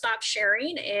 I'm going to stop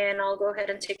sharing and I'll go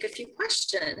ahead and take a few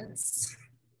questions.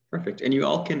 Perfect. And you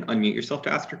all can unmute yourself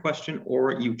to ask your question,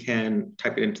 or you can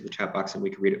type it into the chat box and we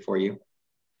can read it for you.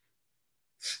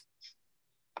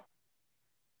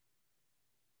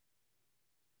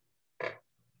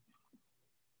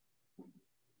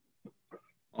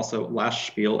 Also, last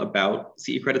spiel about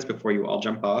CE credits before you all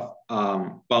jump off,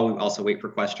 while we also wait for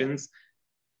questions.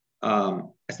 I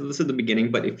said this at the beginning,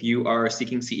 but if you are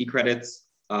seeking CE credits,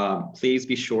 please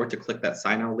be sure to click that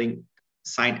sign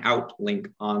out link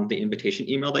on the invitation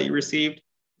email that you received.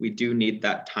 We do need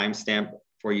that timestamp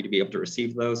for you to be able to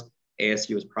receive those.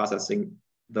 ASU is processing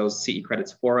those CE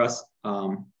credits for us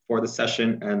for the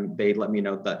session, and they let me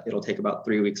know that it'll take about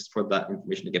 3 weeks for that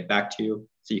information to get back to you,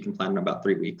 so you can plan in about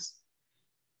 3 weeks.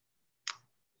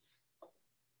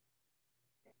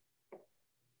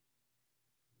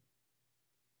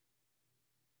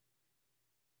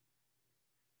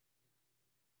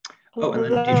 Oh, and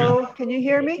then Hello, can you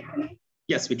hear me?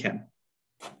 Yes, we can.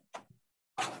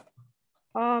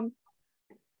 I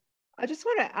just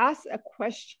want to ask a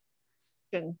question.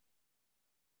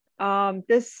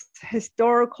 This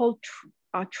historical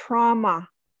trauma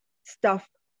stuff.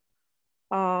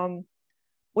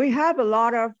 We have a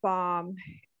lot of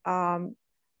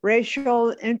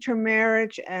racial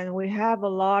intermarriage, and we have a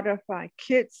lot of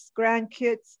kids,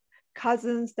 grandkids,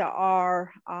 cousins that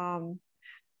are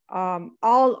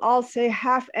I'll say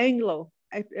half Anglo,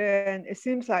 and it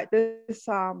seems like this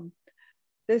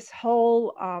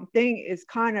whole thing is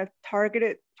kind of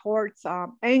targeted towards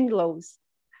Anglos,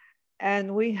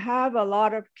 and we have a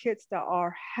lot of kids that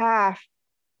are half,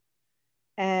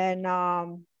 and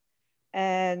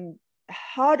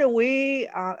how do we,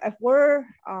 if we're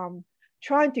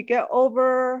trying to get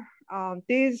over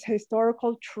these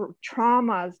historical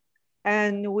traumas,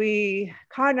 and we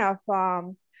kind of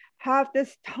have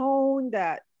this tone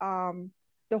that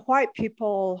the white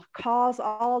people cause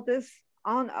all this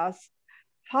on us.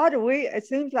 How do we? It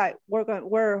seems like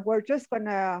we're just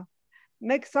gonna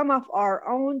make some of our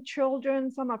own children,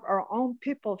 some of our own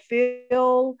people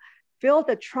feel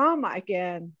the trauma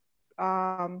again.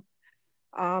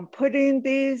 Putting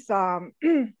these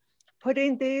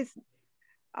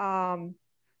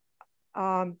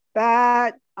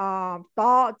bad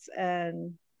thoughts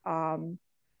and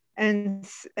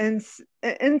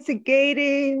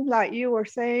instigating, like you were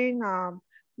saying,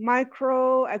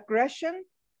 microaggression,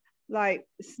 like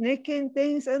sneaking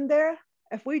things in there.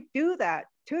 If we do that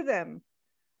to them,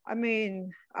 I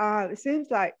mean, it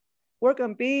seems like we're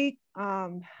going to be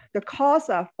the cause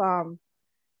of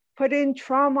putting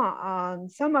trauma on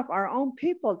some of our own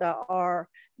people that are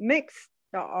mixed,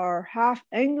 that are half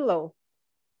Anglo.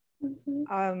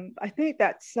 I think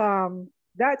that's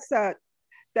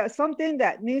that's something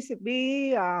that needs to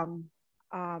be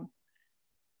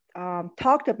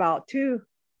talked about too.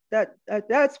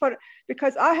 That's what,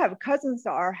 because I have cousins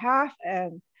that are half,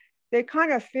 and they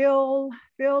kind of feel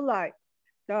like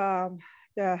the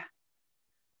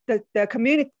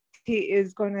community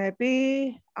is going to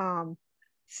be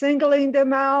singling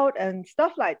them out and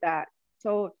stuff like that.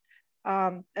 So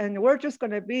and we're just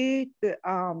going to be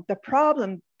the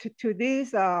problem to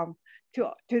these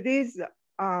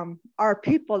our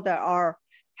people that are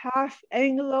half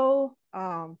Anglo.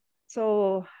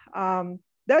 So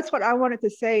that's what I wanted to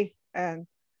say, and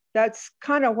that's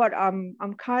kind of what I'm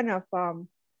kind of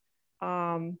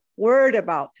worried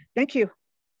about. Thank you.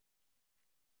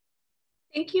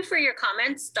 Thank you for your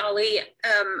comments, Dolly.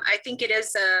 I think it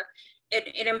is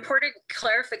an important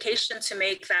clarification to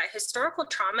make that historical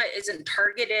trauma isn't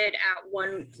targeted at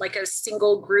one, like a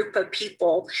single group of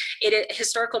people.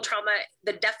 Historical trauma,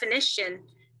 the definition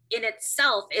in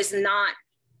itself is not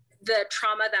the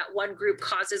trauma that one group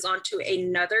causes onto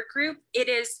another group. It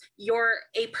is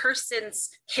a person's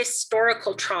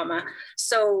historical trauma.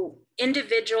 So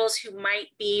individuals who might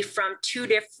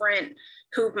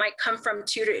come from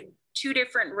two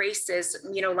different races,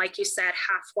 you know, like you said,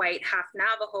 half white, half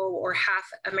Navajo, or half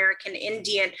American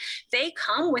Indian, they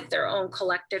come with their own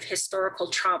collective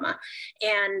historical trauma.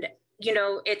 And, you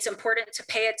know, it's important to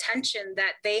pay attention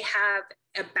that they have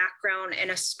a background and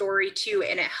a story too,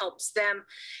 and it helps them.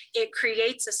 It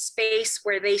creates a space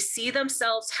where they see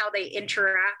themselves, how they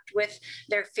interact with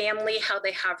their family, how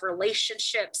they have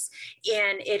relationships,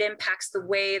 and it impacts the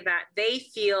way that they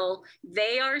feel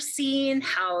they are seen,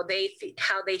 how they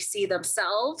see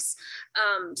themselves.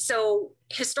 So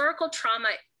historical trauma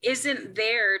isn't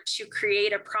there to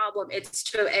create a problem. It's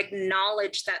to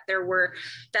acknowledge that there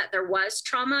was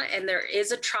trauma and there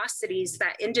is atrocities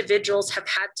that individuals have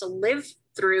had to live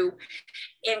through,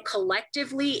 and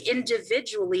collectively,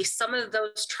 individually, some of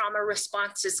those trauma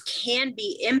responses can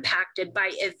be impacted by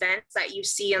events that you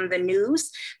see on the news.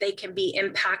 They can be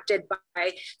impacted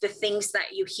by the things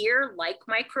that you hear, like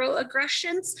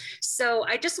microaggressions. So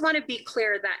I just want to be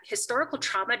clear that historical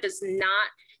trauma does not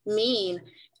mean,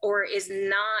 or is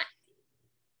not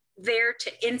there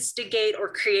to instigate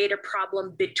or create a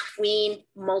problem between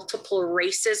multiple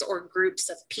races or groups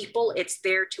of people. It's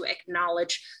there to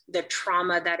acknowledge the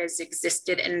trauma that has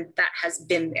existed and that has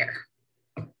been there.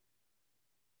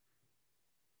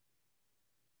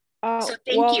 So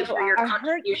thank you for your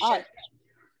contribution.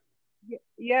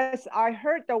 Yes, I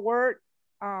heard the word,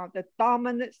 the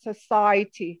dominant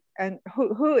society. And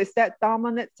who is that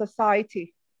dominant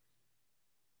society?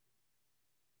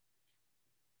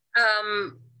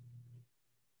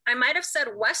 I might have said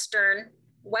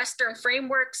Western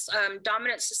frameworks,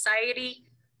 dominant society.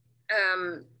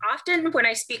 Often when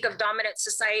I speak of dominant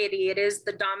society, it is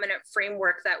the dominant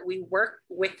framework that we work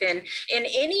within in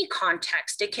any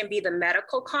context. It can be the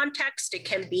medical context, it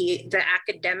can be the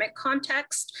academic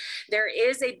context. There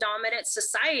is a dominant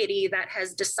society that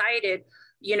has decided,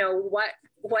 you know,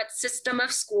 what system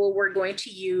of school we're going to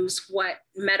use, what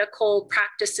medical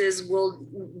practices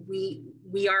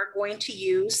we are going to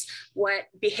use, what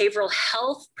behavioral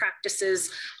health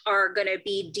practices are going to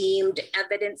be deemed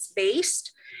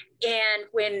evidence-based. And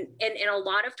a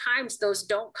lot of times those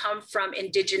don't come from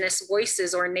Indigenous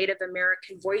voices or Native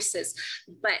American voices.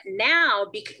 But now,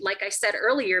 like I said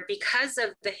earlier, because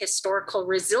of the historical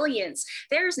resilience,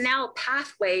 there's now a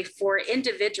pathway for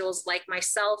individuals like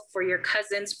myself, for your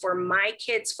cousins, for my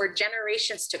kids, for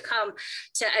generations to come,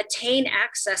 to attain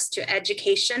access to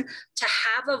education, to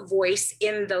have a voice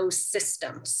in those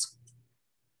systems.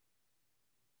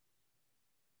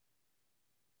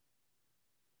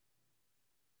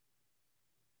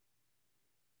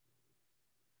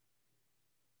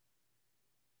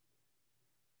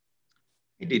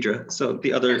 Hey, Deidre. So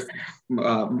the other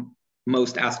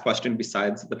most asked question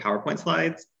besides the PowerPoint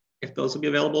slides, if those will be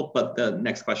available, but the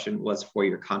next question was for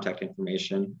your contact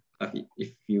information.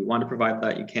 If you want to provide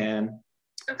that, you can.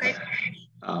 Okay.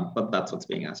 But that's what's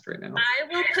being asked right now. I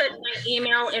will put my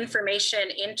email information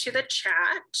into the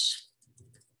chat.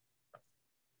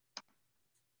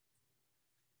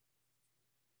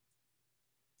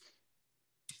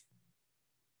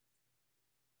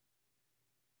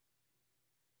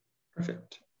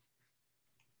 Perfect.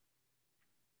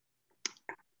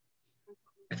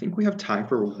 I think we have time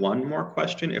for one more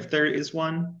question, if there is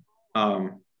one.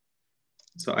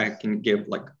 So I can give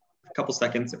like a couple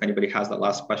seconds if anybody has that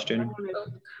last question.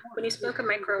 When you spoke of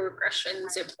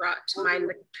microaggressions, it brought to mind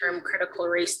the term critical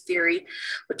race theory,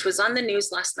 which was on the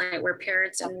news last night, where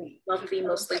parents in wealthy,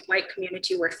 mostly white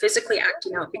community were physically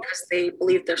acting out because they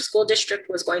believed their school district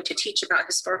was going to teach about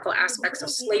historical aspects of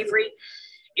slavery.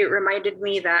 it reminded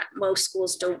me that most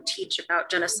schools don't teach about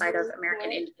genocide of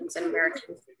American Indians and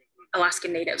American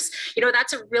Alaskan Natives. You know,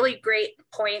 that's a really great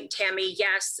point, Tammy.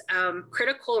 Yes,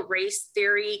 critical race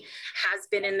theory has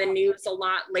been in the news a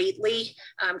lot lately.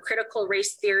 Critical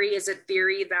race theory is a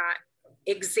theory that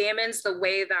examines the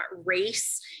way that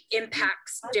race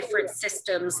impacts different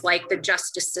systems like the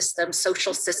justice system,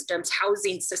 social systems,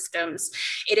 housing systems.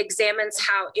 It examines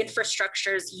how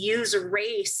infrastructures use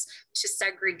race to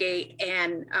segregate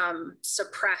and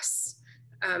suppress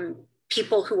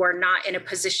people who are not in a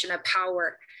position of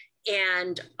power.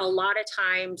 And a lot of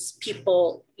times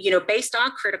people, you know, based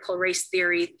on critical race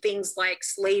theory, things like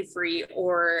slavery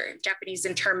or Japanese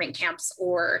internment camps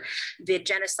or the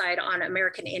genocide on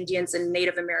American Indians and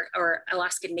Native American or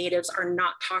Alaskan Natives are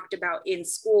not talked about in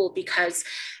school, because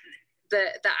the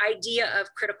idea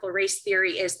of critical race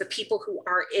theory is the people who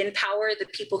are in power, the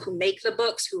people who make the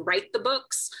books, who write the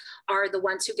books, are the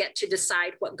ones who get to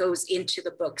decide what goes into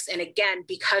the books. And again,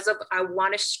 because of, I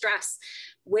want to stress,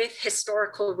 with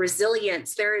historical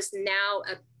resilience, there is now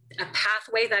a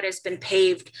pathway that has been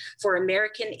paved for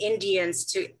American Indians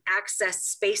to access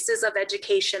spaces of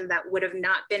education that would have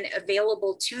not been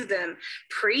available to them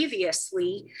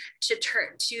previously,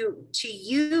 to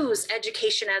use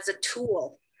education as a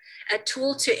tool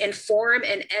to inform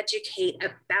and educate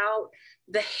about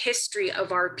the history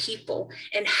of our people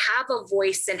and have a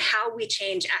voice in how we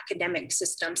change academic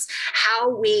systems, how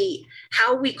we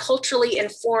culturally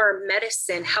inform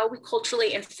medicine, how we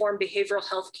culturally inform behavioral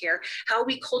health care, how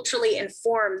we culturally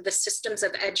inform the systems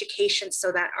of education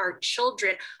so that our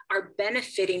children are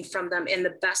benefiting from them in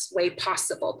the best way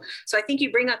possible. So I think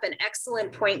you bring up an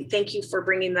excellent point. Thank you for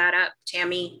bringing that up,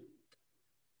 Tammy.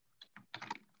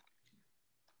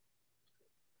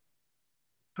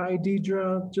 Hi,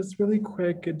 Deidre. Just really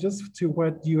quick, just to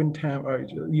what you and Tam are,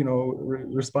 you know,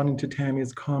 responding to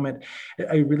Tammy's comment.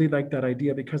 I really like that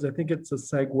idea because I think it's a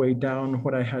segue down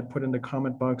what I had put in the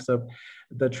comment box of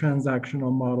the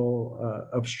transactional model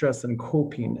of stress and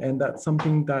coping. And that's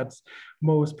something that's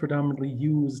most predominantly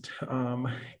used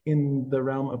in the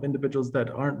realm of individuals that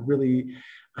aren't really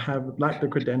lack the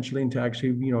credentialing to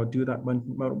actually, you know, do that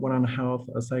one-on-one health,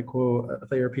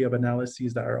 psychotherapy of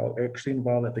analyses that are actually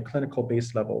involved at the clinical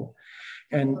base level.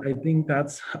 And I think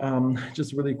that's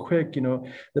just really quick, you know,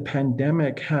 the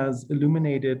pandemic has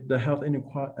illuminated the health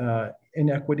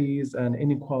inequities and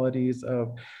inequalities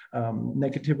of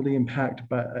negatively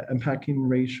impacting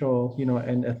racial, you know,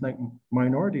 and ethnic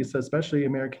minorities, especially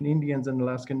American Indians and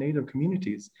Alaskan Native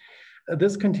communities.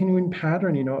 This continuing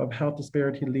pattern, you know, of health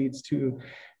disparity leads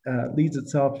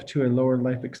itself to a lower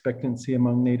life expectancy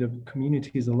among Native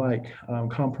communities alike,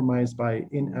 compromised by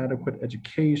inadequate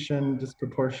education,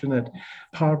 disproportionate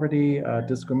poverty,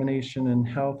 discrimination in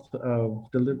health,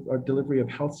 delivery of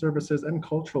health services, and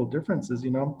cultural differences.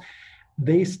 You know,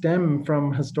 they stem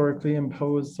from historically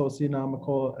imposed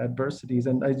socioeconomical adversities.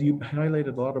 And as you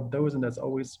highlighted a lot of those, and that's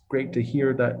always great to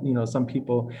hear that, you know, some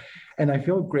people, and I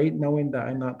feel great knowing that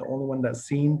I'm not the only one that's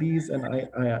seeing these, and I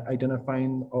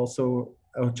identifying also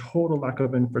a total lack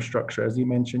of infrastructure. As you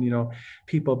mentioned, you know,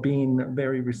 people being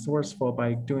very resourceful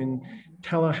by doing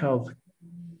telehealth.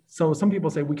 So some people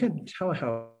say we can't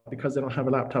telehealth because they don't have a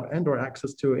laptop and or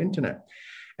access to internet.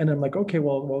 And I'm like, okay,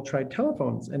 well, we'll try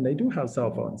telephones, and they do have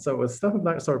cell phones. So with stuff of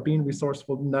that sort, being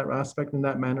resourceful in that aspect, in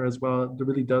that manner as well, it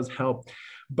really does help.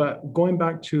 But going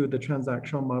back to the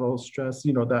transactional model stress,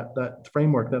 you know, that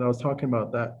framework that I was talking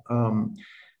about, that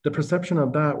the perception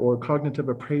of that or cognitive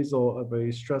appraisal of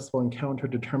a stressful encounter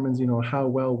determines, you know, how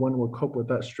well one will cope with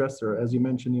that stressor. As you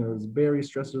mentioned, you know, there's various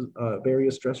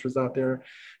stressors out there,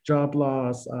 job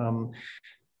loss,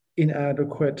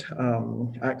 inadequate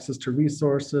access to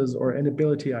resources or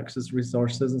inability to access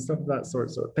resources and stuff of that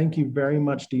sort. So thank you very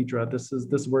much, Deidre.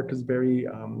 This work is very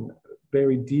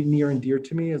near and dear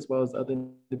to me, as well as other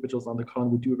individuals on the call.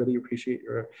 We do really appreciate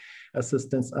your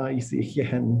assistance.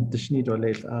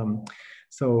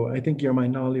 So I think you're my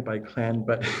Nalibai clan,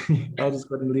 but I'll just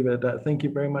go ahead and leave it at that. Thank you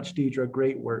very much, Deidre.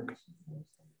 Great work.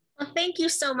 Well, thank you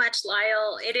so much,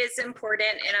 Lyle. It is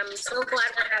important, and I'm so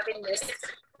glad we're having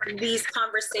these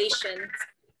conversations.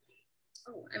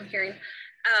 Oh, I'm hearing.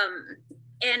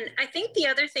 And I think the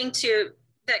other thing too,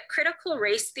 that critical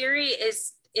race theory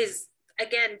is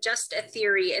again, just a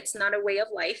theory. It's not a way of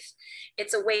life.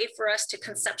 It's a way for us to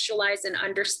conceptualize and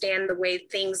understand the way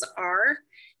things are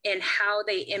and how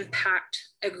they impact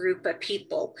a group of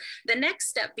people. The next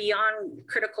step beyond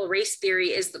critical race theory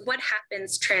is what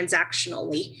happens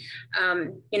transactionally.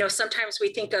 You know, sometimes we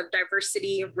think of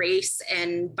diversity, race,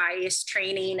 and bias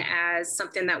training as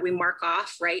something that we mark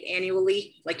off, right,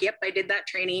 annually. Like, yep, I did that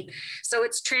training. So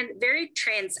it's very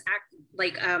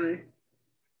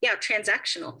Yeah,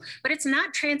 transactional, but it's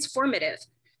not transformative.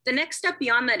 The next step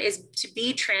beyond that is to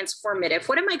be transformative.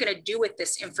 What am I going to do with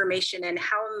this information, and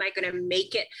how am I going to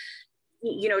make it,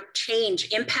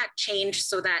 impact change,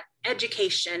 so that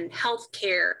education,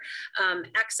 healthcare,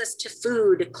 access to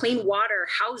food, clean water,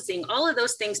 housing, all of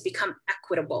those things become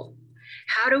equitable.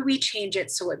 How do we change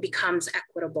it so it becomes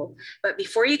equitable? But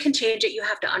before you can change it, you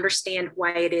have to understand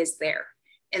why it is there.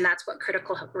 And that's what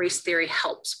critical race theory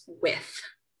helps with.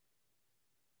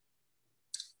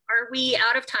 Are we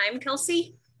out of time,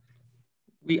 Kelsey?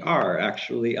 We are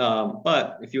actually,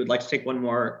 but if you would like to take one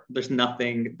more, there's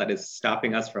nothing that is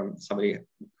stopping us from somebody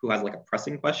who has like a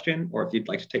pressing question, or if you'd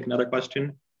like to take another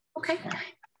question. Okay.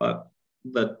 But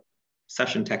the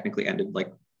session technically ended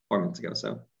like 4 minutes ago,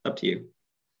 so up to you.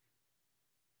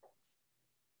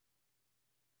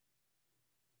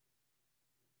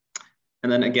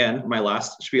 And then again, my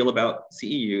last spiel about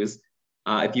CEUs.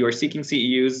 If you are seeking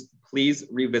CEUs, please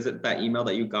revisit that email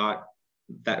that you got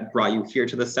that brought you here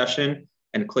to the session,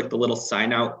 and click the little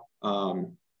sign out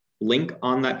link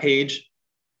on that page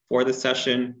for the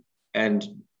session. And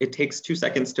it takes 2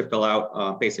 seconds to fill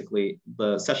out basically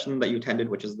the session that you attended,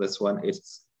 which is this one.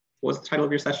 It's, what was the title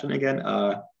of your session again?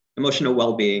 Emotional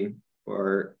Wellbeing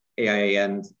for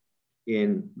AIANs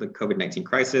in the COVID-19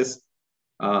 crisis.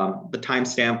 The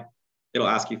timestamp, it'll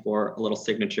ask you for a little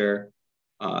signature,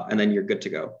 and then you're good to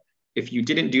go. If you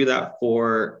didn't do that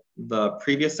for the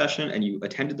previous session and you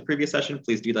attended the previous session,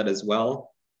 please do that as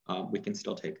well. We can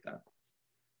still take that.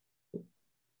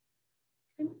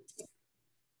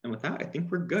 And with that, I think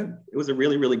we're good. It was a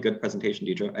really, really good presentation,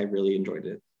 Deidre. I really enjoyed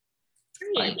it.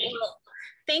 Great. Well,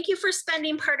 thank you for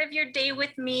spending part of your day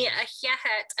with me,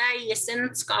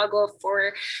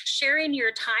 for sharing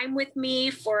your time with me,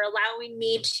 for allowing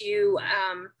me to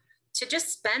just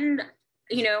spend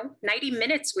 90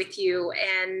 minutes with you.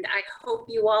 And I hope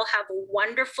you all have a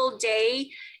wonderful day.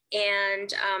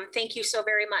 And thank you so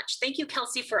very much. Thank you,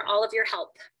 Kelsey, for all of your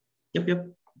help. Yep.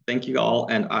 Thank you all.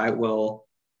 And I will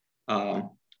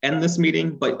end this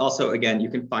meeting, but also again, you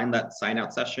can find that sign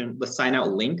out session, the sign out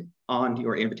link on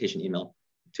your invitation email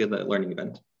to the learning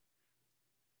event.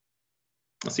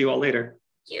 I'll see you all later.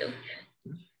 Thank you.